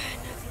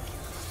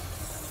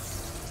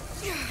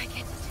 I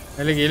get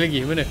it. Lagi,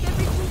 mana? They're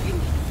regrouping.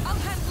 I'll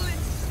handle it.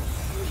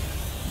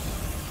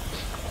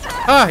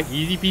 Ah,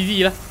 easy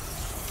peasy lah.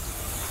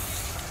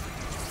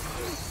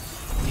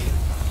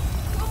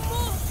 One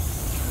more.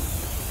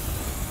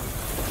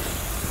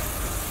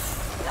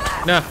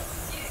 Nah.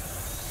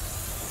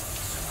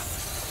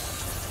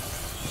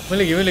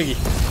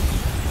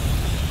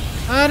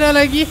 Mana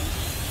lagi?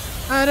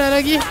 Ada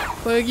lagi.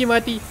 Pergi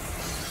mati. I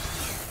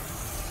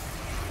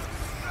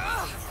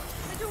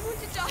don't want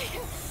to die.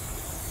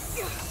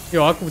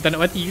 Yo, aku tak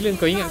nak mati gila.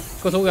 Kau ingat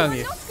kau seorang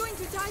je. We're not going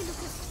to die,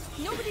 Lucas.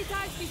 Nobody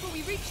dies before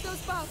we reach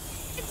those baths.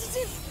 It's as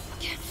if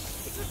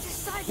it was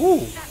decided Ooh.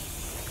 that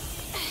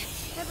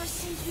ever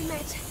since we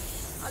met,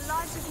 our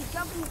lives will be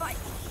governed by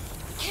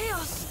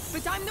chaos.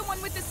 But I'm the one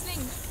with the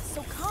sling.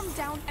 So calm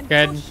down and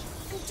Kan. push.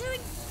 I'm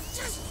doing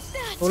just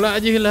that.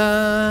 Tolak je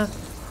lah.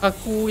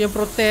 Aku yang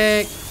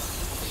protect.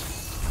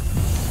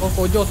 Oh,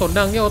 kau jauh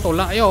sonang yo,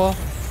 tolak yo.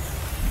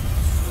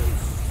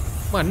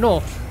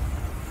 Mana?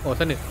 Oh,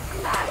 sana.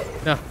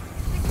 Nah,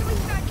 They're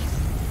coming back.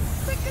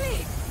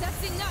 Quickly.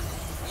 That's enough.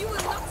 You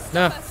will not stop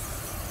Nah. us.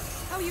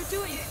 How are you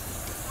doing?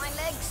 My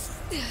legs.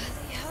 They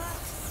hurt.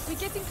 We're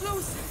getting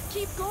close.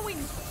 Keep going.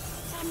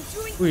 I'm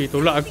doing wih,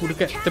 tolak aku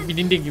dekat tepi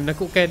dinding.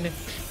 Menakutkan.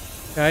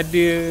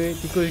 Ada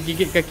tikus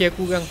gigit kaki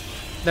aku kan.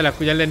 Dah lah,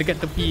 aku jalan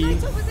dekat tepi. Right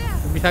over there.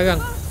 Tepi sarang.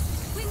 Fast.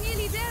 We're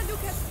nearly there,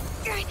 Lucas.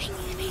 I think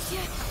Indonesia.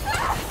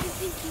 I've been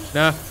thinking.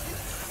 Nah,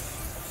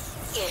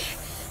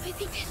 I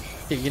think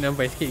sikit lagi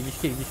nampai. Sikit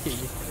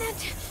lagi. that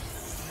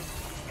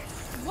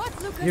What,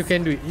 Lucas? You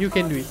can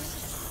do it.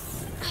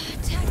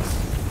 attacks.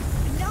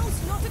 Now's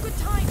not a good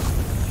time.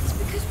 It's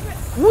because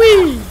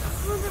Wih!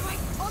 we're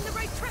On the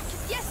right track.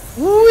 Yes.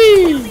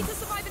 Wih! We'll need to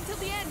survive until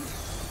the end.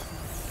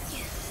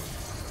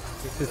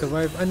 Kita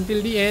survive until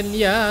the end.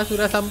 Ya,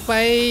 sudah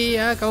sampai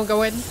ya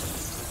kawan-kawan.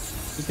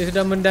 Kita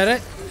sudah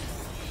mendarat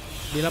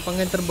di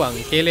lapangan terbang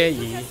KLIA.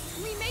 Lucas,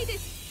 we made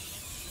it.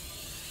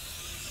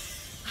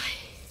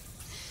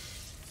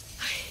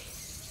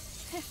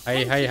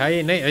 Hai,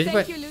 naik lah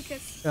cepat. Thank you,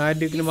 Lucas.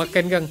 Ada kena You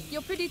makan see, kang.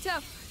 You're pretty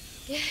tough.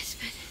 yes,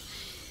 but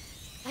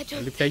I Tak don't.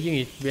 boleh percaya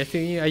ni.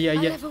 Biasanya I'll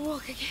ayat-ayat never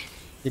walk again.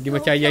 jadi Oh,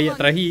 macam come ayat-ayat on.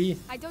 terakhir.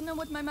 I don't know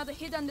what my mother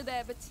hid under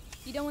there, but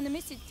you don't want to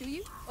miss it, do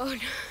you? Oh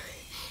no.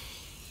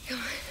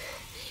 Come on.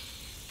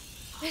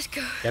 Let's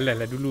go.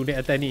 Jalanlah dulu naik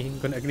atas ni.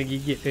 Kau nak kena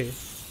gigit ke?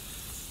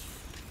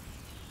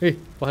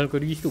 Pahal kau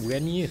pergi situ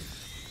berani je.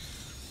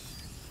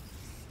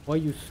 Why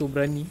you so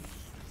berani?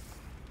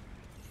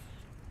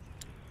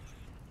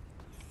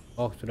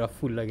 Oh, sudah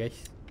full lah guys.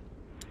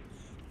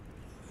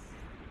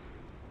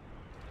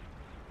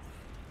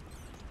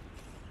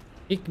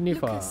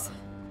 Ignifa. Lucas,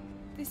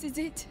 this is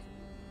it.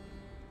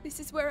 This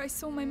is where I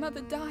saw my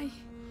mother die.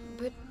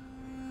 But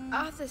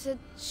Arthur said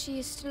she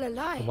is still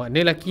alive.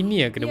 Maknanya lelaki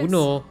ni yang kena Yes.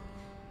 bunuh.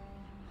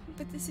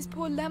 But this is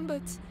poor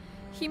Lambert.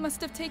 He must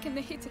have taken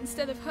the hit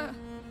instead of her.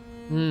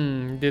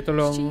 Dia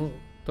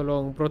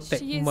tolong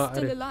protect She is mak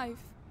still dia. alive,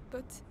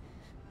 but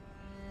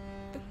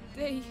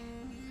they...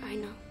 I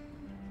know.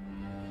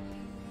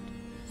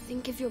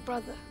 Think of your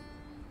brother.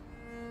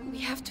 We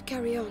have to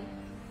carry on.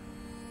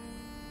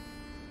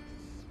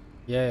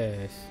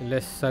 Yes,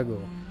 let's go.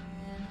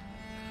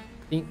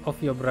 Think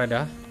of your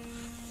brother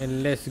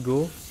and let's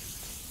go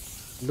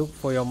look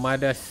for your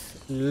mother's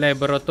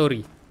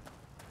laboratory.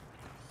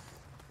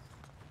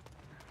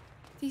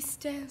 These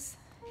stairs.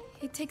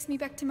 It takes me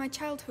back to my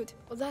childhood.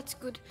 Well, that's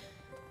good,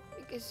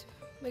 because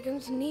we're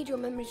going to need your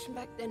memories from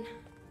back then.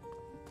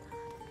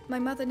 My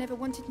mother never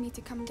wanted me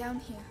to come down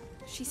here.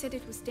 She said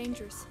it was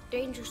dangerous.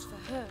 Dangerous for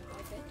her,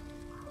 I bet.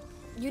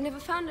 You never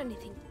found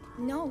anything.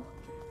 No,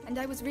 and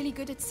I was really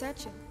good at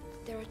searching.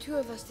 There are two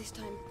of us this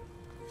time,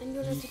 and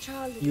you're just a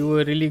child. You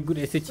were really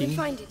good at We'll searching.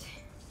 find it.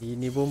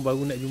 Ini pun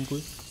baru nak jumpa.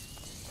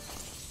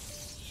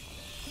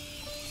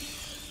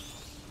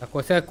 Aku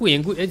rasa aku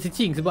yang good at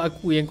searching sebab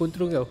aku yang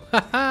control kau.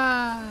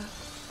 Haha.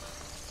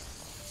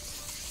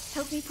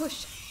 Help me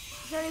push.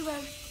 Very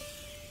well.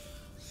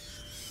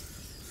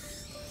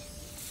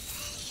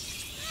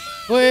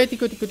 Woi,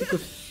 tikus.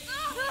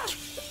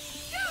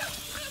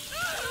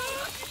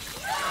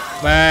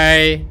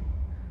 Bye.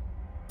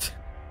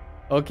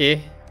 Okay.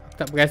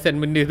 tak perasan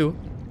benda tu.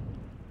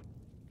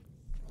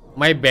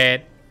 My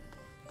bad.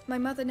 My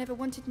mother never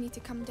wanted me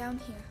to come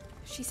down here.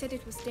 She said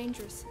it was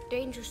dangerous.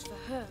 Dangerous for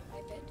her,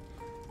 I bet.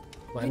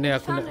 Mana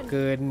aku nak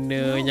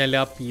kena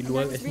nyala api And I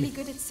luar was kat really sini.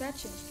 good at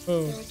searching.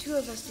 There are 2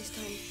 of us this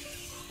time,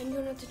 and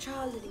you're not a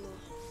child anymore.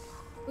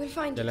 We'll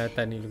find it.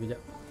 Jalatan ni dulu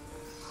kejap.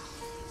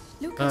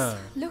 Lucas,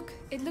 look,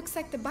 it looks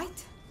like the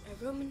bite. A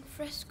Roman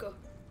fresco.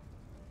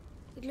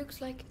 It looks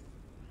like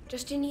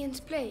Justinian's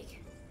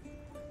plague.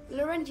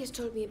 Laurentius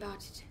told me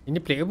about it.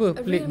 Ini plague apa?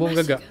 A Plague real burung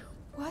gagak. massacre.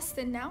 Worse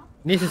than now?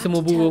 Ni sesama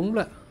burung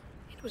pula.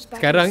 It was back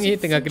Sekarang in ni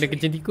the tengah 6th kena century.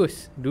 kencing tikus.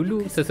 Dulu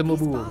sesama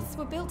These burung. baths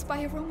were built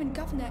by a Roman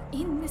governor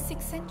in the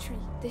 6th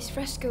century. This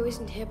fresco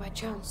isn't here by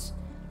chance.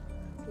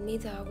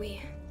 Neither are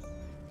we.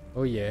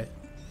 Oh yeah.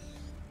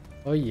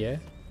 Oh yeah.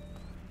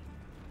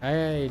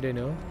 I don't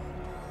know.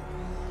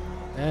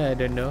 I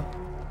don't know.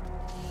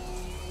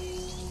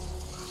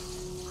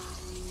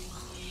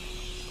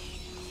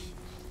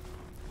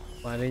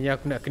 Maknanya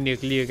aku nak kena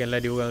clearkan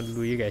lah dia orang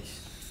dulu ya guys.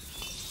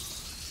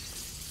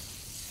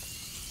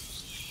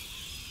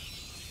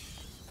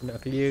 Aku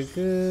nak clear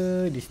ke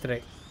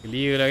distract?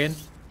 Clear lah kan.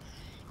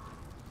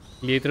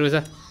 Clear terus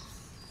lah.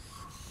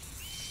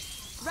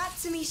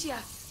 Rats, Amicia.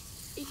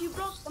 If you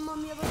brought them on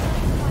the other side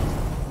of the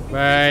fight,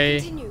 Bye.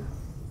 continue.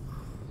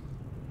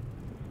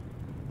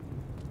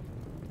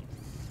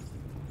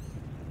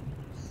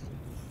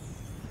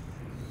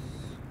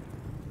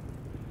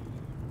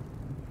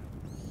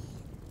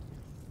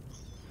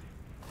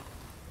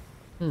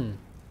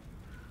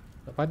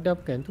 Nak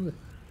padamkan tu ke?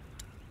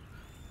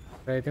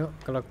 Try tengok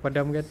kalau aku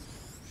padamkan.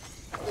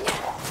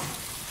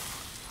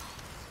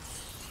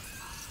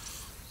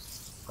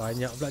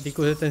 Banyak pula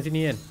tikus datang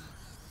sini kan.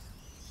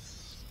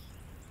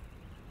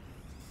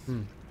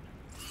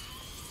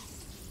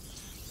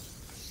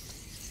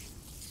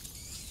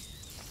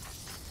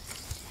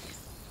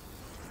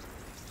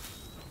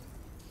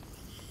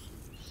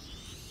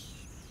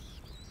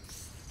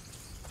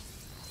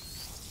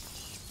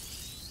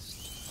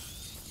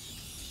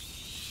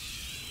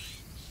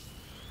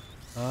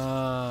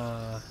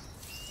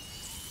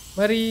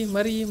 Mari,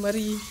 mari,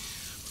 mari.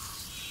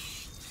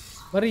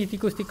 Mari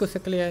tikus-tikus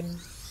sekalian.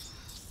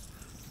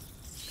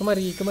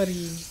 Kemari,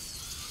 kemari.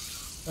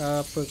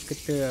 Apa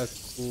kata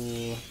aku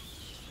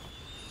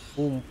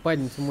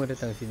umpan semua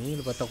datang sini.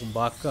 Lepas tu aku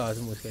bakar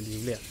semua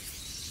sekali. Lihat.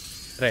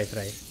 Try.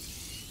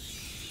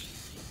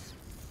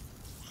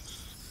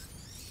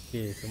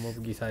 Okay, semua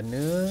pergi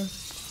sana.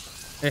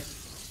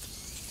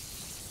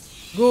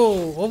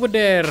 Go over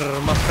there,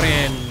 my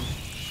friend.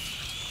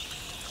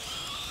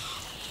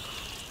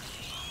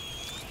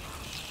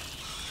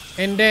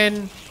 And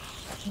then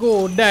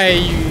go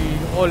die,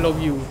 all of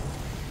you.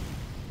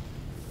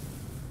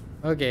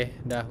 Okay,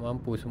 dah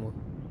mampu semua.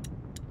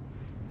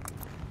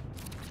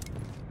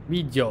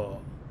 Bijo.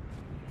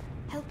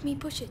 Help me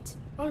push it.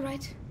 All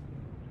right.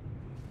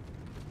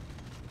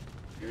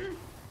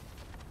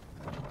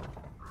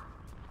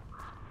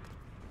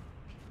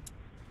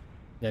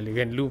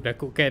 Nyalakan loop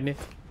nakutkan ni.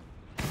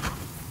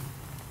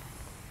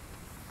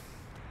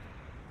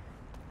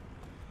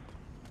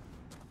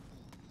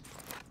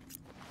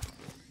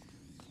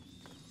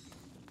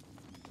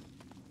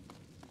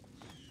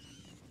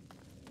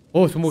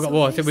 Oh, semua kat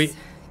bawah, saya baik.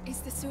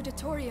 Is the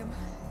sudatorium.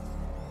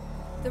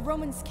 The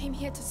Romans came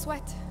here to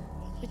sweat.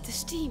 With the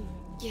steam,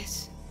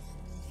 yes.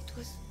 It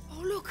was...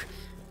 Oh, look!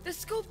 The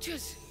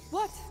sculptures!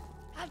 What?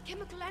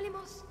 Alchemical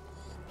animals.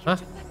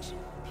 Huh?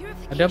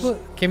 Purification, Ada apa?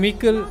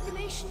 Chemical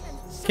amalgamation,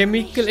 and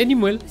chemical sublimation.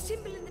 animal? The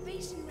symbol in the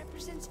basin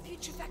represents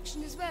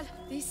putrefaction as well.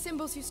 These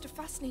symbols used to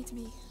fascinate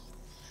me.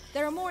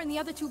 There are more in the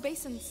other 2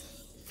 basins.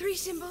 3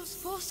 symbols,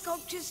 4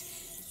 sculptures.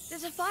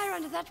 There's a fire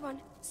under that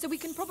one. So we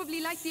can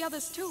probably light the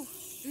others too.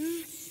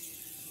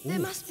 There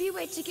must be a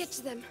way to get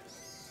to them.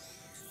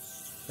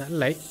 Nak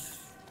light.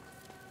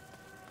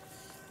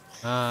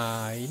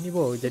 Ini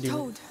baru jadi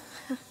Toad.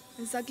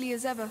 As ugly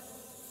as ever.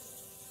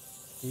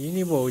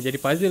 Ini baru jadi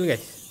puzzle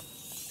guys.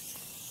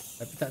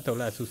 Tapi tak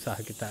tahulah susah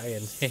ke tak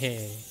kan.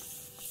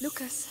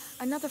 Lucas,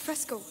 another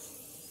fresco.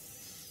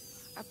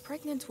 A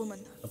pregnant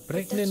woman. A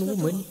pregnant That's not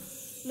woman.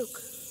 all. Look,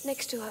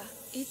 next to her.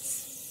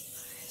 It's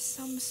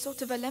some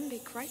sort of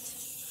alembic, right?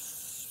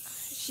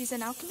 She's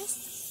an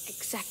alchemist?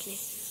 Exactly.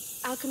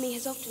 Alchemy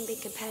has often been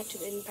compared to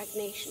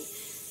impregnation.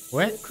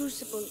 What? From the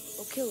crucible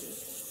or kiln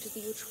to the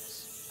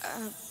uterus.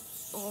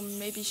 Or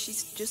maybe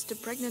she's just a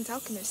pregnant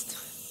alchemist.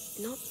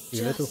 Not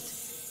Yelah tu.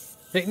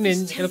 just.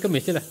 Pregnant This temple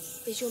alchemist je lah.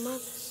 is your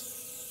mother's.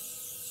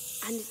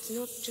 And it's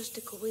not just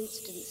a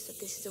coincidence that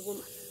this is a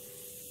woman.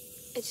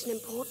 It's an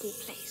important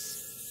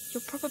place.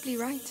 You're probably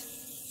right.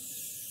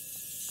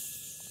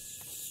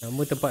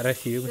 Nama tempat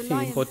rahsia The mesti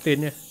lion. important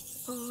je.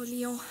 Oh,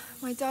 Leon,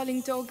 my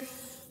darling dog.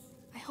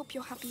 I hope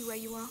you're happy where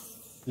you are.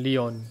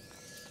 Leon.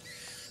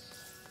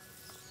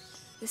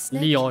 The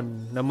snake.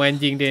 Leon. Nama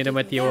anjing dia yang dah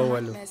mati awal-awal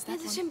tu. There's Near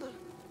that the one. symbol.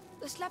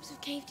 The slabs have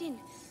caved in.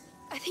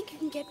 I think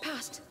you can get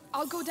past.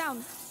 I'll go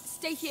down.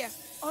 Stay here.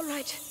 All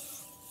right.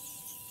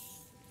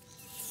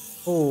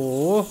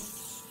 Oh.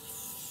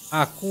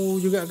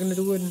 Aku juga kena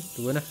turun.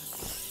 Turun lah.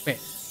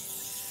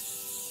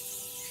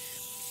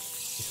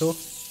 tu.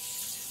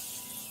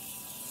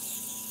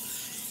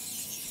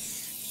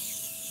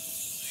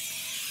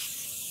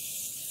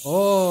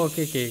 Oh,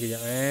 okey, kejap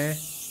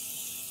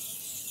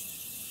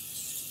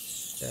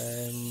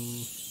Dan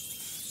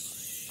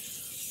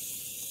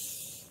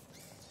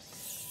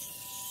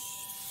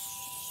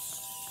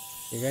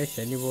okay guys,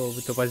 yang ni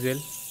betul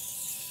puzzle.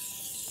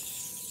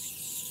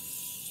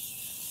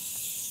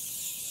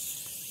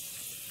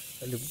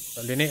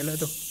 Tak boleh naik pula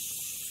tu.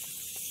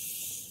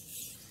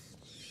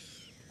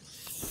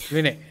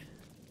 Boleh naik?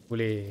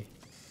 Boleh.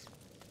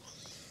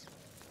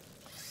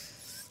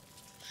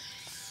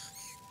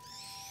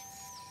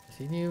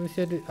 Sini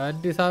mesti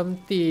ada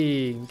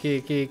something.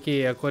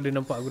 Okay. Aku ada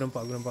nampak.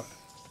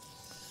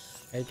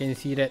 I can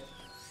see that.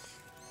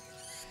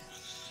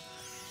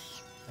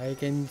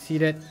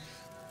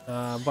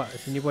 Nampak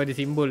sini pun ada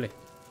simbol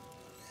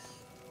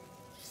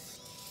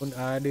pun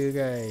ada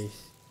guys.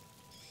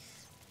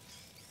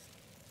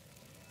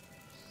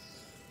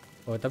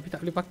 Oh, tapi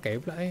tak boleh pakai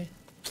pula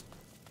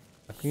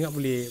Aku ingat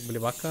boleh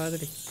bakar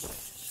tadi.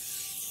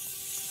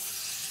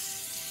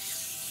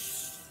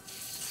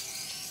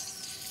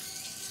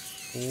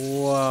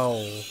 Wow.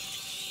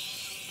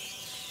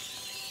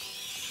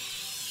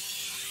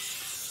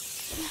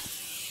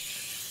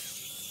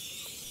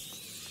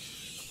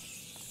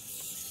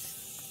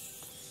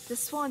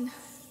 This one,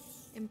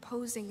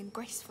 imposing and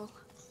graceful.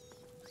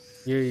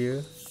 Ya.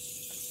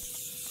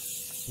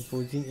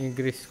 Imposing and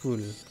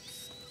graceful.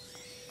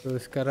 So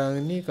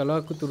sekarang ni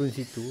kalau aku turun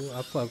situ,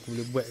 apa aku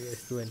boleh buat kat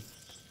situ kan?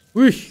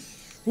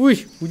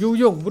 Wish,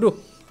 ujung-ujung bodoh.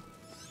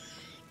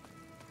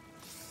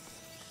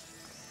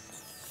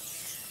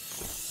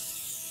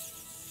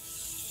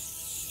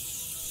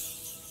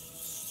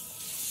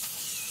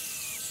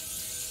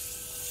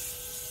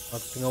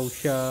 Aku tengah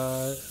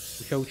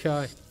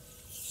usah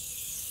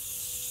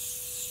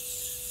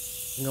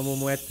tengah mau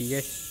mati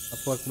guys.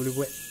 Apa aku boleh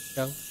buat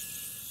sekarang?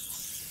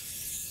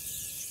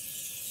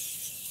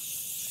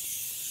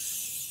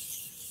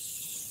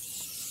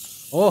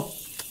 Oh,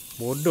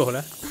 bodoh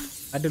lah.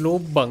 Ada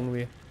lubang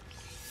dia.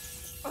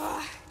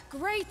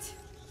 Great!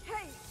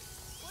 Hey,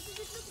 what does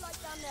it look like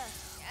down there?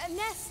 A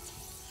nest.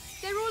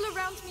 They're all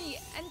around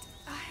me, and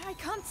I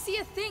can't see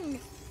a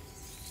thing.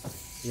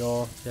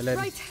 Yo,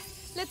 jalan. Right,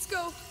 let's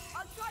go.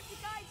 I'll try to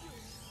guide you.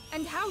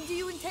 And how do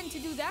you intend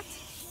to do that?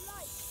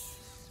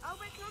 I'll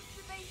wait close to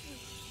the basin.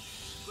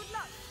 Good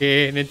luck.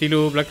 Okay, nanti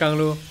lu belakang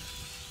lu.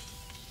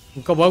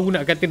 Kau baru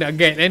nak kata nak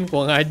guide kan?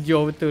 Kau orang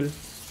ajar betul.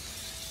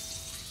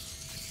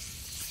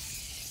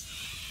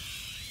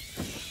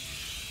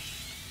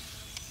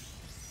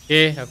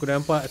 Okay, aku dah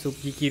nampak. So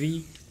pergi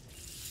kiri.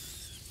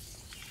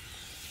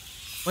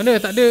 Mana?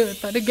 Tak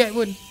ada guide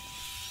pun.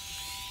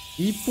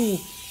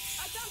 Tipu.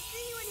 I can't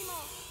see you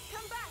anymore.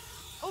 Come back.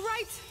 All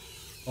right.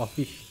 Oh,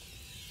 fish.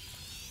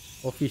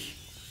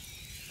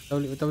 Tak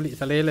boleh.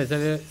 Salah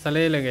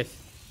jalan guys.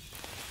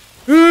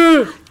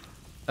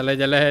 Salah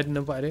jalan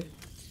nampak dia.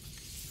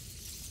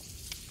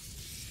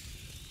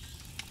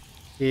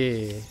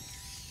 Okay.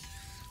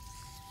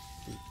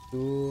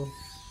 Itu.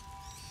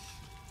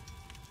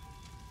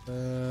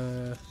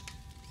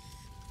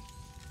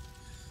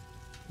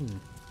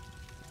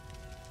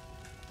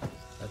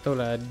 Tak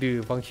tahulah ada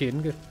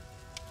function ke.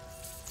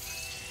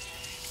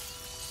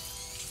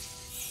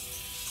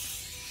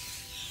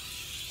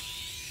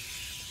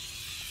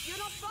 You're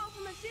not far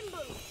from a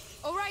symbol.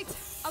 All right,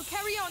 I'll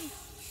carry on.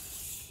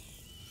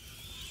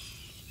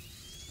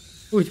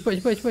 Oh,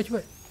 cepat. Can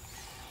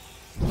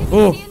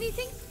Oh. you see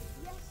anything?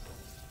 Yes.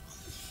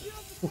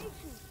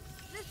 Purification.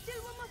 There's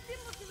still one more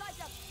symbol to light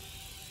up.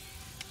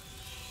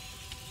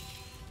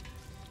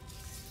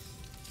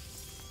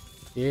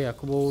 Okay,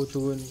 aku baru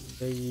turun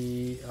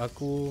dari...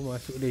 Aku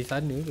masuk dari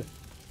sana ke?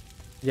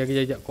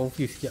 Sekejap,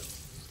 confuse sekejap.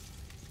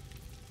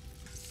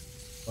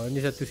 Oh,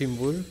 ni satu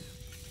simbol.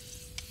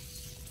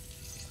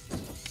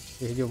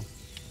 Okay, jom.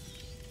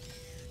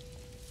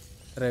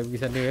 Try pergi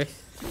sana guys.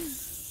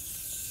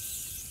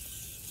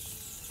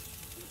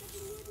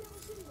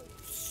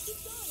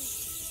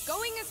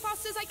 Going as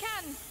fast as I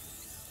can.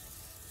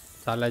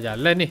 Salah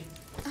jalan ni.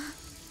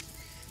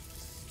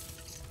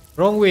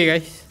 Wrong way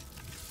guys.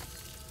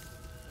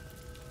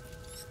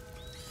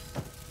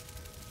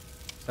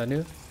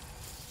 Sana.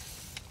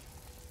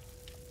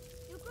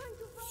 You're going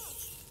too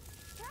fast.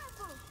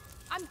 Careful.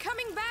 I'm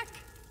coming back.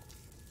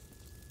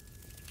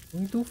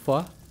 Going too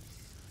far.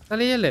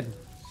 Salah jalan.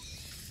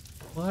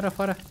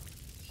 Farah.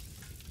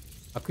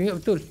 Aku ingat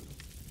betul.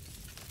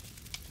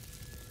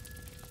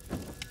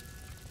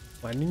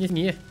 Maknanya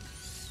sini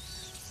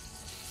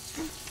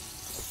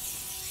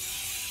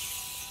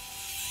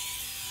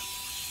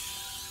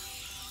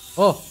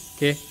Oh,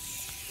 okay.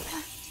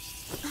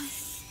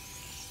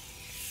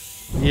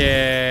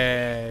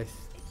 Yes.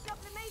 It's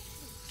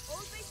sublimation.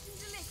 All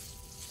basins are lit.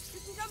 You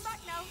can come back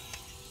now.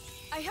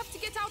 I have to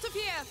get out of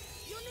here.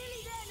 You're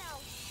nearly there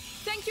now.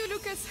 Thank you,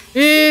 Lucas.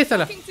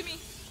 Salah. Talking to me.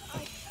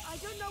 I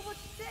don't know what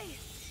to say.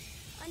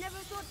 I never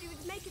thought we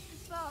would make it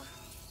this far.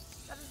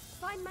 But I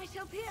find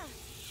myself here.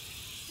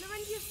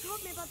 Laurentius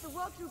told me about the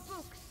world through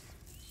books.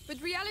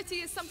 But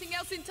reality is something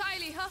else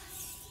entirely, huh?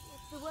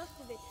 the worst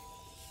of it.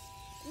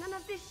 None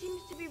of this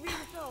seems to be real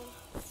at all.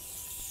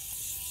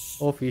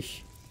 Oh,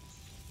 fish.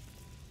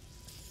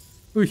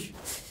 Uish.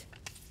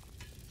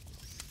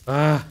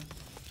 Ah.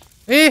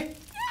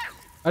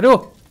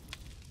 Aduh.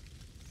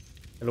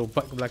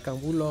 Lompat ke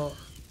belakang pula.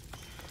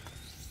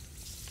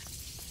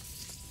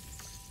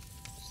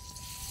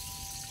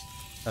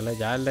 Salah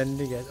jalan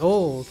dia guys.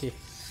 Oh, okey.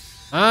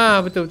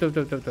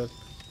 Betul.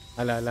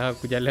 Alah,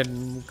 aku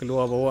jalan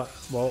keluar bawa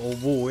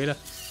obo je lah.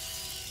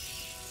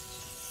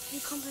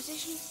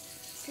 Decomposition,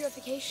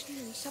 purification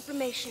and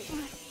sublimation.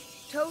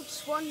 Toad,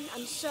 swan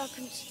and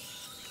serpent.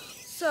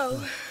 So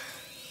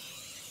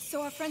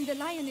our friend the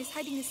lion is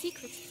hiding a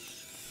secret.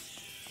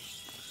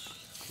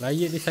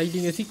 Lion is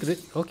hiding a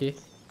secret? Okay.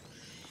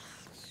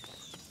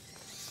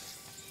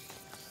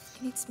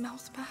 In its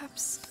mouth,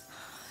 perhaps.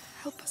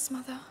 Help us,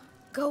 Mother.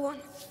 Go on.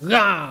 You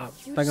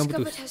Tangan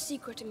discovered putus. her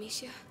secret,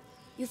 Amicia.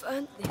 You've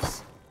earned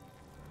this.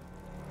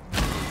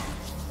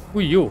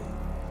 Ui yo.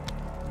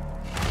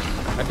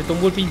 Ada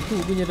tombol pintu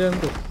punya dalam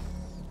tu.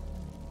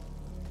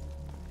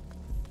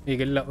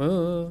 Gelap.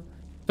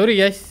 Sorry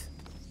guys.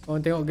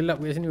 Orang tengok gelap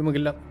kat sini, memang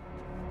gelap.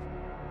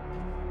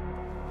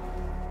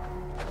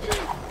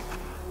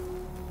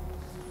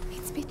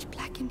 It's pitch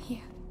black in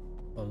here.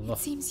 Allah.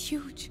 It seems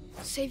huge.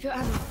 Save your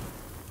ammo.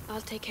 I'll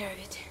take care of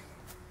it.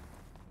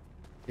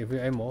 Every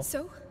ammo.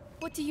 So,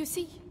 what do you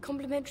see?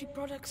 Complementary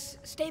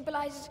products,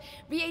 stabilizers,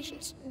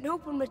 reagents,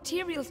 noble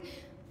materials,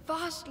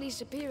 vastly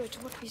superior to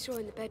what we saw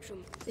in the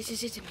bedroom. This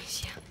is it,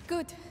 Amicia.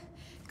 Good.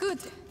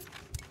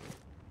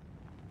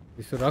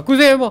 Disuruh aku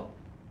save ammo.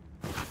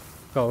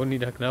 Kau ni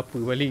dah kenapa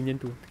baling macam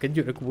tu?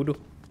 Terkejut aku bodoh.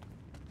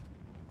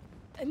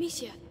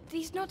 Amicia,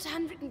 these notes are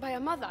handwritten by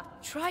our mother.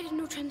 Tried a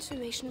new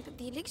transformation, but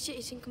the elixir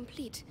is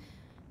incomplete.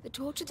 The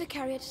torch of the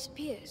carrier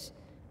disappears,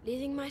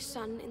 leaving my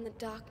son in the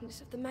darkness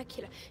of the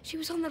macula. She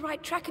was on the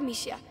right track,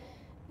 Amicia.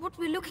 What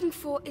we're looking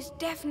for is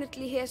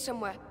definitely here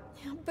somewhere.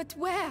 Yeah, but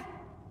where?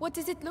 What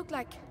does it look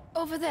like?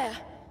 Over there.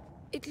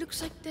 It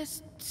looks like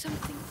there's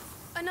something.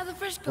 Another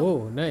fresco.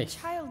 Oh, nice. A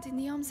child in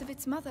the arms of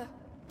its mother.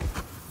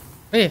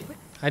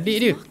 Adik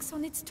dia. Marks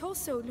on its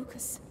torso,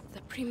 Lucas. The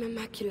prima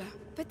macula.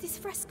 But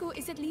this fresco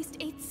is at least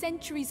 8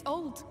 centuries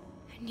old.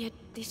 And yet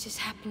this has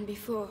happened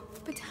before.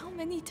 But how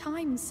many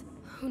times?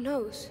 Who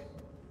knows?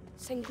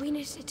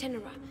 Sanguinis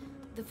itinera,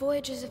 the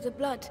voyages of the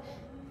blood.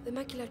 The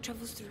macula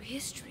travels through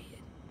history.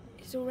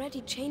 It's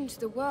already changed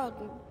the world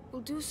and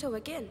will do so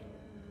again.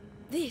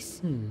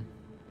 This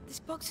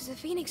box has a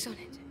phoenix on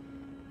it.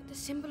 The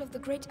symbol of the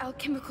great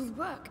alchemical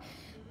work.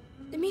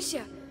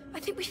 Amicia, I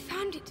think we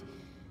found it.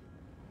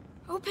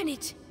 Open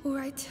it. All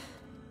right.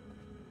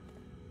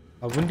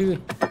 Apa benda?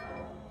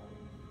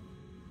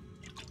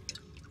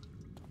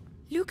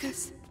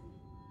 Lucas,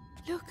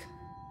 look.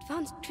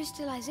 Advanced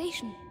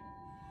crystallization.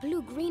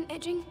 Blue-green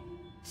edging.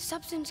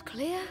 Substance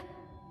clear.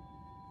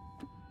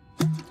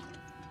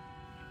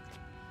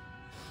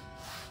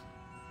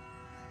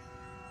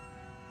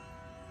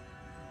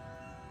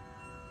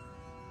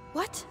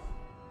 What?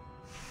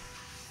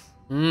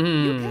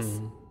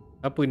 Lucas?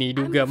 Apa ni?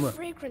 Dugam ah.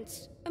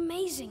 Fragrance.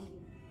 Amazing.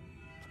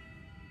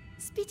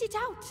 Spit it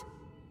out.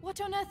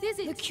 What on earth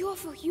is it? The cure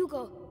for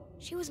Hugo.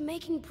 She was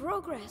making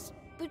progress,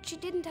 but she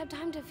didn't have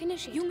time to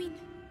finish it. You mean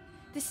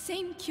the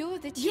same cure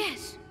that you...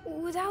 Yes,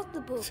 without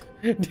the book.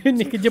 Dia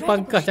ni kerja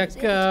pangkas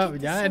cakap.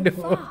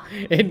 Jaduh.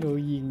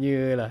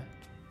 Annoyingnya lah.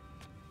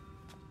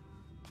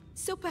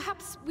 So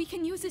perhaps we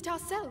can use it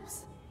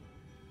ourselves.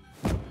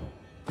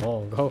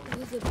 Oh, kau.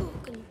 With the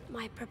book and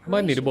my preparation,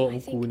 Mana dia bawa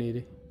buku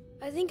ni dia?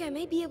 I think I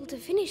may be able to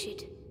finish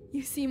it.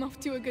 You seem off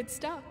to a good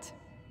start,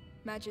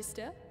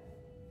 Magister.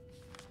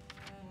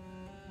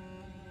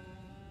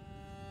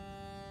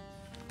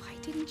 Why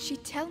didn't she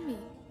tell me?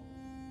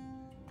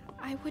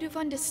 I would have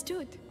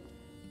understood.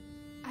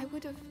 I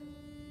would have...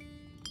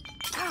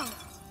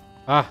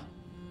 Ow!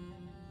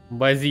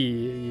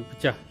 Bazi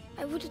pecah.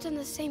 I would have done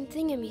the same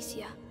thing,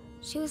 Amicia.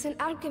 She was an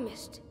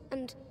alchemist,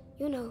 and,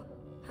 you know,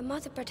 her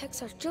mother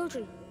protects her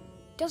children,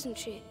 doesn't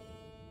she?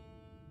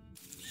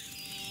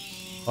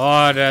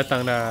 Oh, dah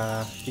datang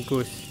dah.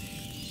 Tikus.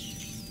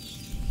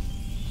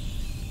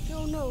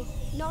 No,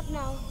 not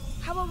now.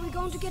 How are we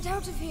going to get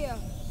out of here?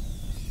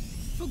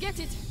 Forget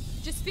it.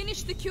 Just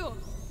finish the cure.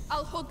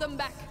 I'll hold them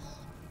back.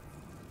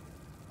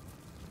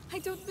 I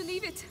don't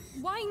believe it.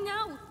 Why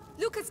now?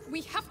 Lucas,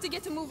 we have to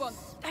get a move on.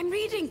 I'm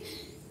reading.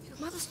 Your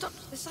mother stopped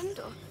at the sun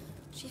door.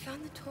 She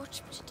found the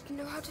torch, but she didn't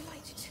know how to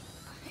light it.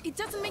 It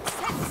doesn't make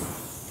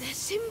sense. They're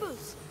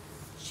symbols.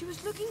 She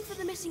was looking for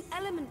the missing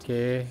element.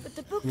 Okay. But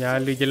the book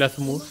Nyala says jelas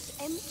you semua. must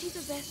empty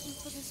the vessel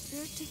for the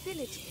spirit to fill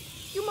it.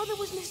 Your mother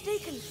was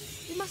mistaken.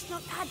 We must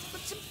not add,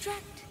 but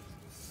subtract.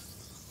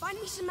 Find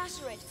me some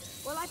macerate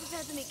while I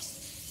prepare the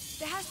mix.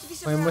 There has to be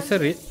some around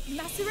macerate?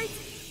 here.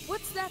 Macerate?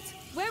 What's that?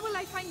 Where will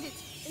I find it?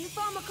 In the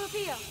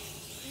pharmacopoeia.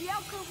 The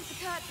alcove with the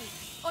curtain.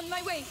 On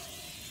my way.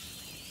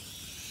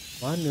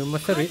 Mana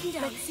macerate? Curtain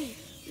down. Let's see.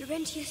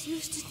 Laurentius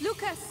used to...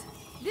 Lucas,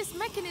 this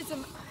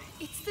mechanism,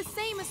 it's the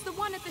same as the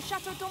one at the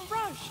Chateau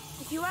d'Ombrage.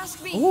 If you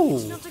ask me, Oh.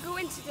 it's not a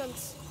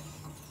coincidence.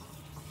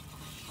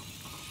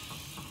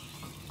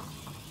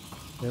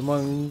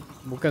 Memang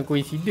bukan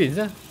coincidence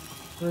lah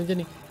macam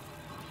ni.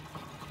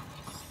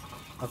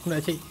 Aku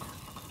nak cek.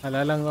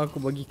 Alang-alang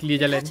aku bagi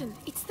clear jalan.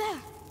 It's there.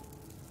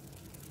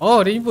 Oh,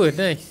 dah jumpa.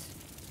 Nice.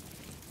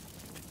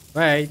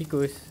 Bye,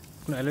 tikus.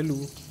 Aku nak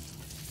lalu.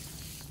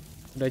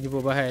 Dah jumpa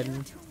bahan.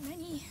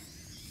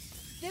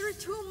 There are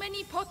too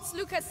many pots,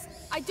 Lucas.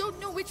 I don't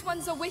know which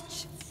ones are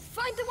which.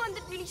 Find the one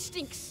that really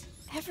stinks.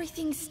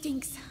 Everything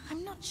stinks.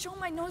 I'm not sure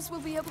my nose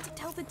will be able to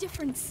tell the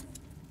difference.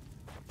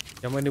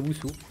 Yang mana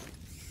busuk?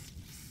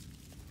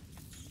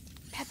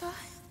 Pepper?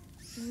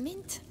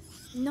 Mint?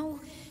 No,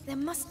 there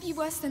must be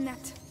worse than that.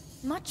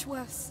 Much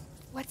worse.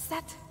 What's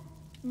that?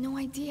 No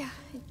idea.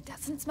 It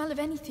doesn't smell of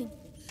anything.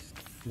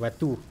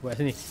 Batu buat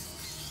sini.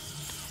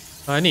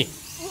 Ah, ni.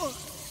 Whoa.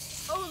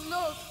 Oh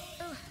Lord.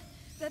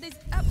 That is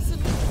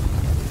absolute.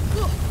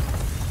 Whoa.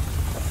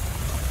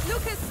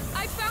 Lucas,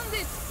 I found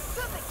it.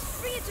 Perfect.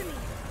 Bring it to me.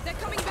 They're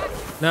coming back.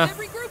 Nah. They're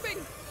regrouping.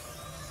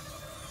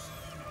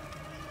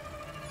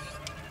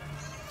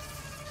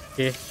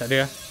 Okay, tak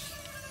ada lah.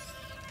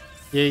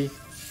 Yay.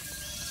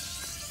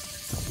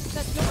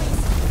 That noise.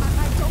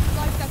 I don't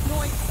like that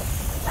noise.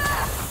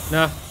 Ah!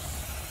 Nah.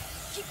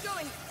 Keep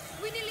going.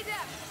 We're nearly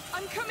there.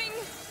 I'm coming.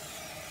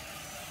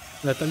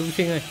 Dah tak boleh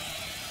pusing kan.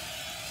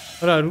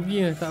 Alah, rugi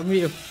lah. Tak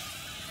ambil tu.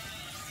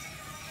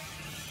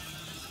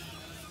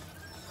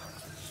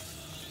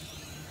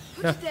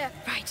 Put it there.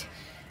 Right.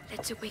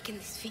 Let's awaken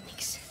this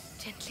phoenix.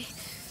 Gently.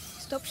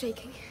 Stop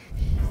shaking.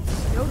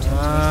 No time to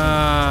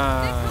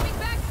They're coming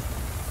back.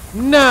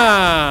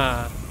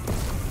 Nah.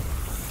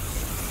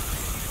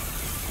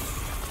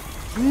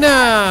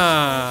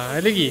 Nah.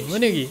 Lagi.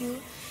 Mana lagi?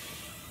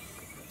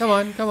 Come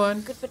on, come on.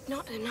 Good, but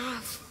not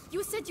enough.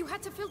 You said you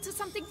had to filter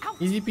something out.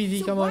 Easy peasy,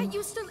 so come why on. are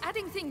you still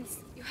adding things?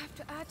 You have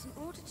to add in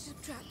order to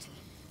subtract.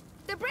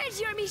 The bridge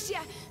here,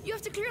 Amicia. You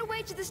have to clear a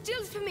way to the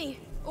stills for me.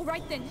 All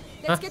right then.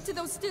 Let's get to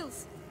those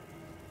stills.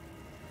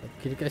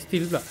 Okay, dekat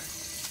steel pula.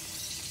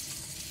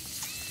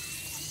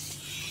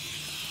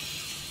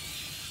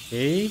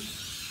 Okay.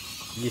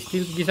 Pergi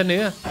steel, pergi sana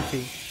lah.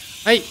 Okay.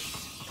 Hai.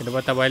 Kena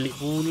patah balik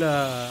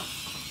pula.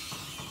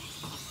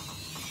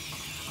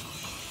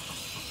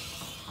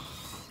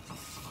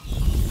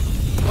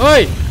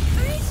 Oi!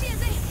 Amicia,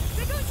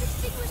 they're going to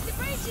extinguish the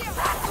bridge here.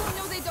 Oh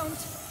no, they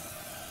don't.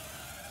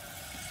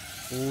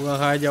 Orang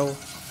hajau.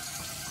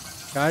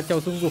 Kacau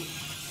sungguh.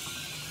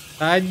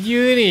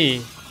 Saja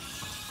ni.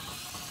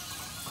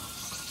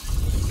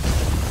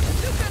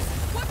 Lucas,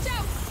 watch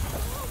out.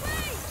 Go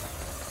away.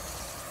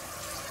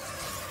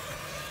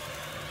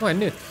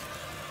 Mana?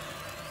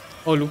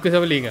 Oh, Lucas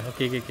dah balik ke?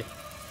 Okay, okay, okay.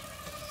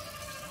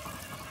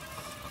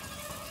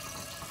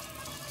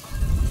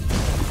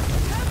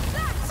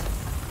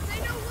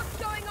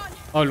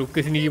 Oh,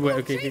 Lucas sendiri buat.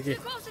 Okay, okay, okay.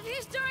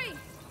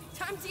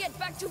 Time to get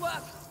back to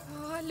work.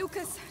 Oh,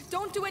 Lucas,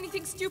 don't do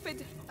anything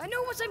stupid. I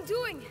know what I'm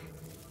doing.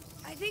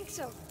 I think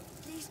so.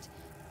 At least,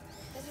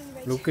 at any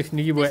rate. Lucas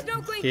sendiri buat. There's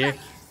no going Okay. back.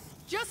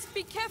 Just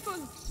be careful.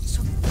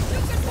 So,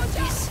 Lucas, watch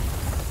out.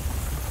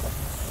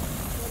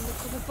 one look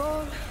on the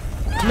ball.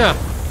 Nah.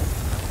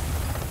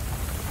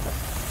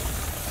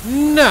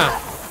 Nah.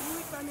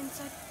 Fluid run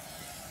inside.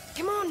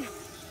 Come on.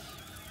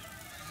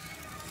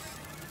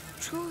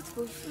 Truth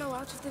will flow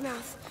out of the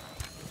mouth.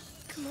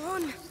 Come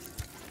on.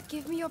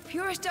 Give me your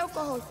purest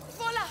alcohol.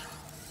 Voila.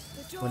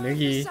 The door Mana of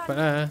lagi? the Cepat sun.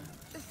 lah.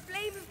 The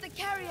flame of the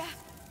carrier.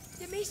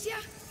 Demetia,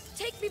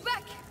 take me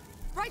back.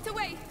 Right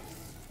away.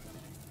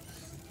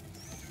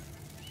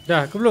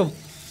 Dah ke belum?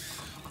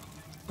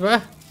 Cepat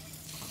lah.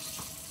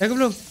 Dah ke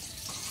belum?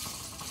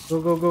 Go,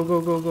 go, go, go,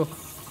 go, go.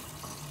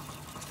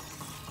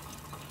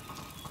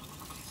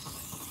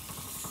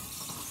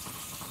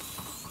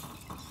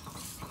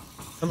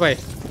 Sampai.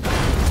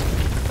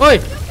 Oi!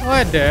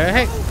 What the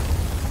heck?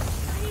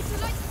 I need to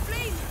light the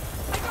flame.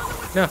 I don't know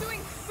what Yeah. you're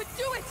doing, but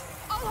do it.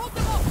 I'll hold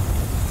them off.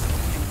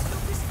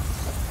 Lucas,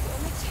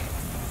 damn it.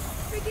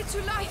 Bring it to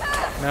life.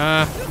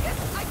 Nah. Lucas,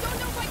 I don't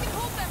know if I can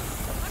hold them.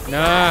 I'm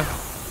Nah.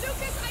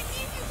 Lucas, I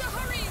need you to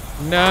hurry.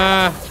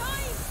 Nah.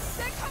 Time.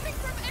 They're coming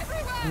from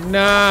everywhere.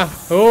 Nah.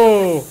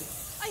 Oh.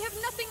 I have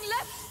nothing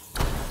left.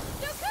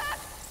 Lucas!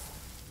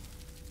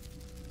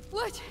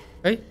 What?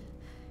 Hey?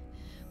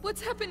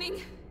 What's happening?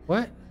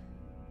 What?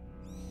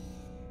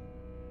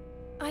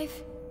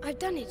 I've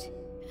done it,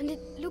 and it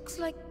looks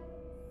like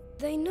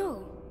they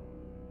know.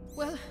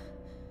 Well,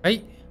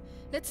 Hey?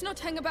 let's not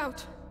hang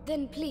about.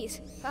 Then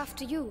please,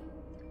 after you.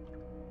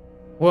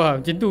 Wah,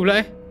 macam tu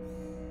pula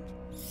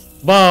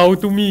Bow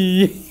to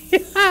me.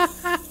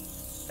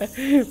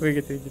 Boleh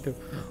kata macam tu.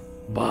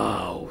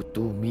 Bow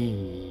to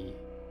me.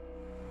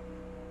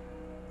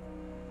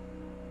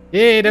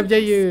 Dah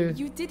berjaya.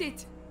 You did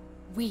it.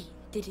 We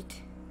did it.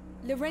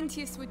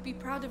 Laurentius would be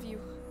proud of you.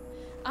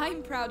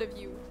 I'm proud of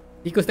you.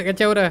 Tikus tak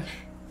kacau dah.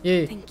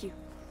 Yay. Thank you.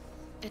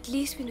 At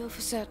least we know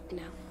for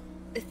certain now.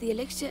 If the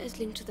elixir is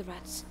linked to the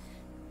rats,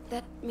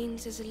 that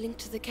means there's a link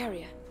to the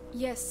carrier.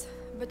 Yes,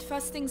 but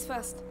first things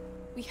first.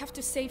 We have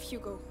to save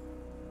Hugo.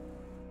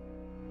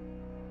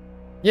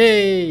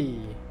 Yay.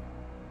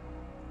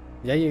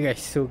 Jaya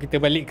guys. So kita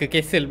balik ke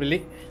castle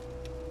balik.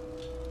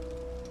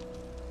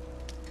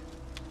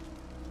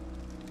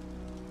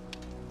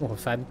 Oh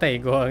santai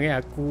korang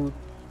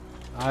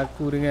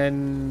Aku dengan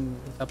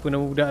siapa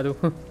nama budak tu?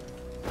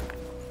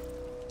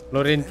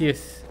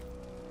 Laurentius.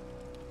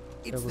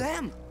 It's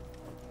them.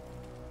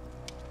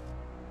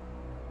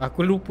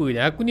 Aku lupa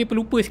je. Aku ni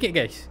pelupa sikit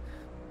guys.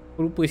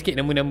 Aku lupa sikit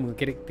nama-nama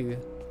karakter.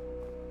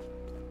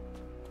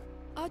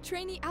 Our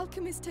trainee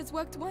alchemist has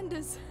worked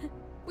wonders.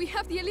 We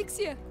have the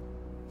elixir.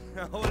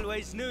 I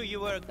always knew you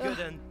were good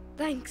and...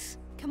 Thanks.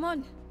 Come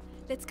on,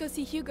 let's go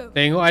see Hugo.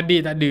 Tengok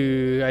adik tak ada.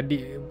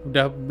 Adik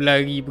dah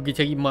berlari pergi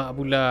cari mak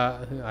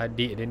pula.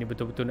 Adik dia ni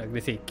betul-betul nak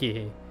kena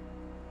sekeh.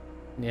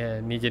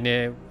 Ni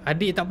jenis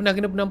adik tak pernah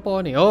kena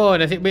penampar ni. Oh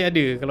nasib baik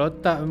ada. Kalau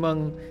tak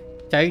memang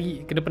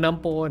cari kena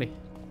penampar ni.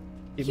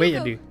 Nasib baik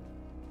ada.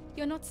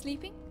 You're not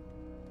sleeping?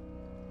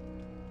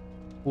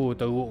 Oh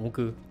teruk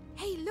muka.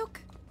 Hey look,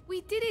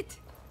 we did it.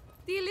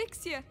 The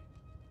elixir.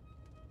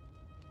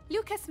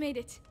 Lucas made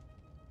it.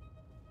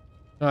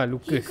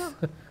 Lucas.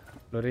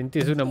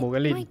 Laurentius tu nama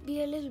kali. Might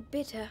be a little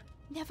bitter.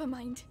 Never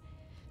mind.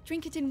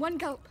 Drink it in one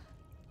gulp.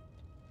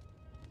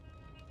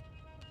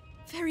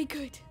 Very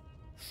good.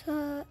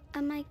 So,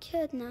 am I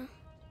cured now?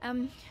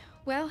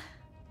 Well,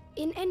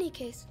 In any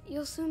case,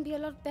 you'll soon be a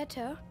lot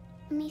better.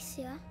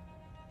 Amicia,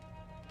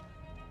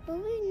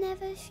 will we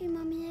never see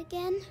Mommy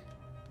again?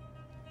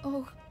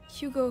 oh,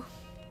 Hugo,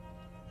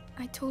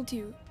 I told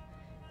you,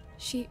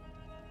 she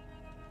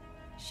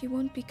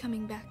won't be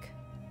coming back.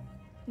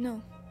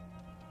 No.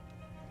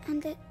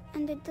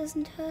 And it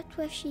doesn't hurt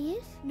where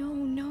she is?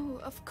 No,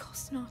 of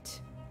course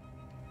not.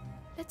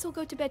 Let's all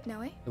go to bed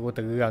now, eh? Aku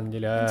terang je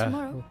And lah.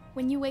 tomorrow,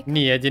 when you wake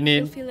Ni lah up,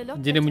 jenis you'll feel a lot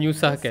jenis better.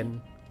 menyusahkan.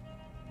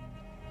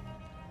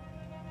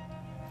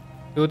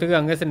 Terus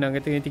terang kan senang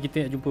kata nanti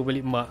kita nak jumpa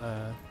balik mak.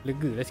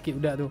 Lega lah sikit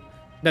budak tu.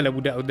 Dah lah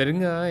budak dah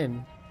dengar kan.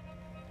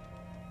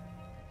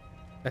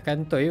 Dah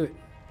kantoi kot.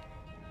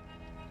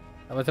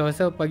 Tak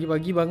pasal-pasal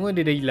pagi-pagi bangun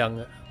dia dah hilang.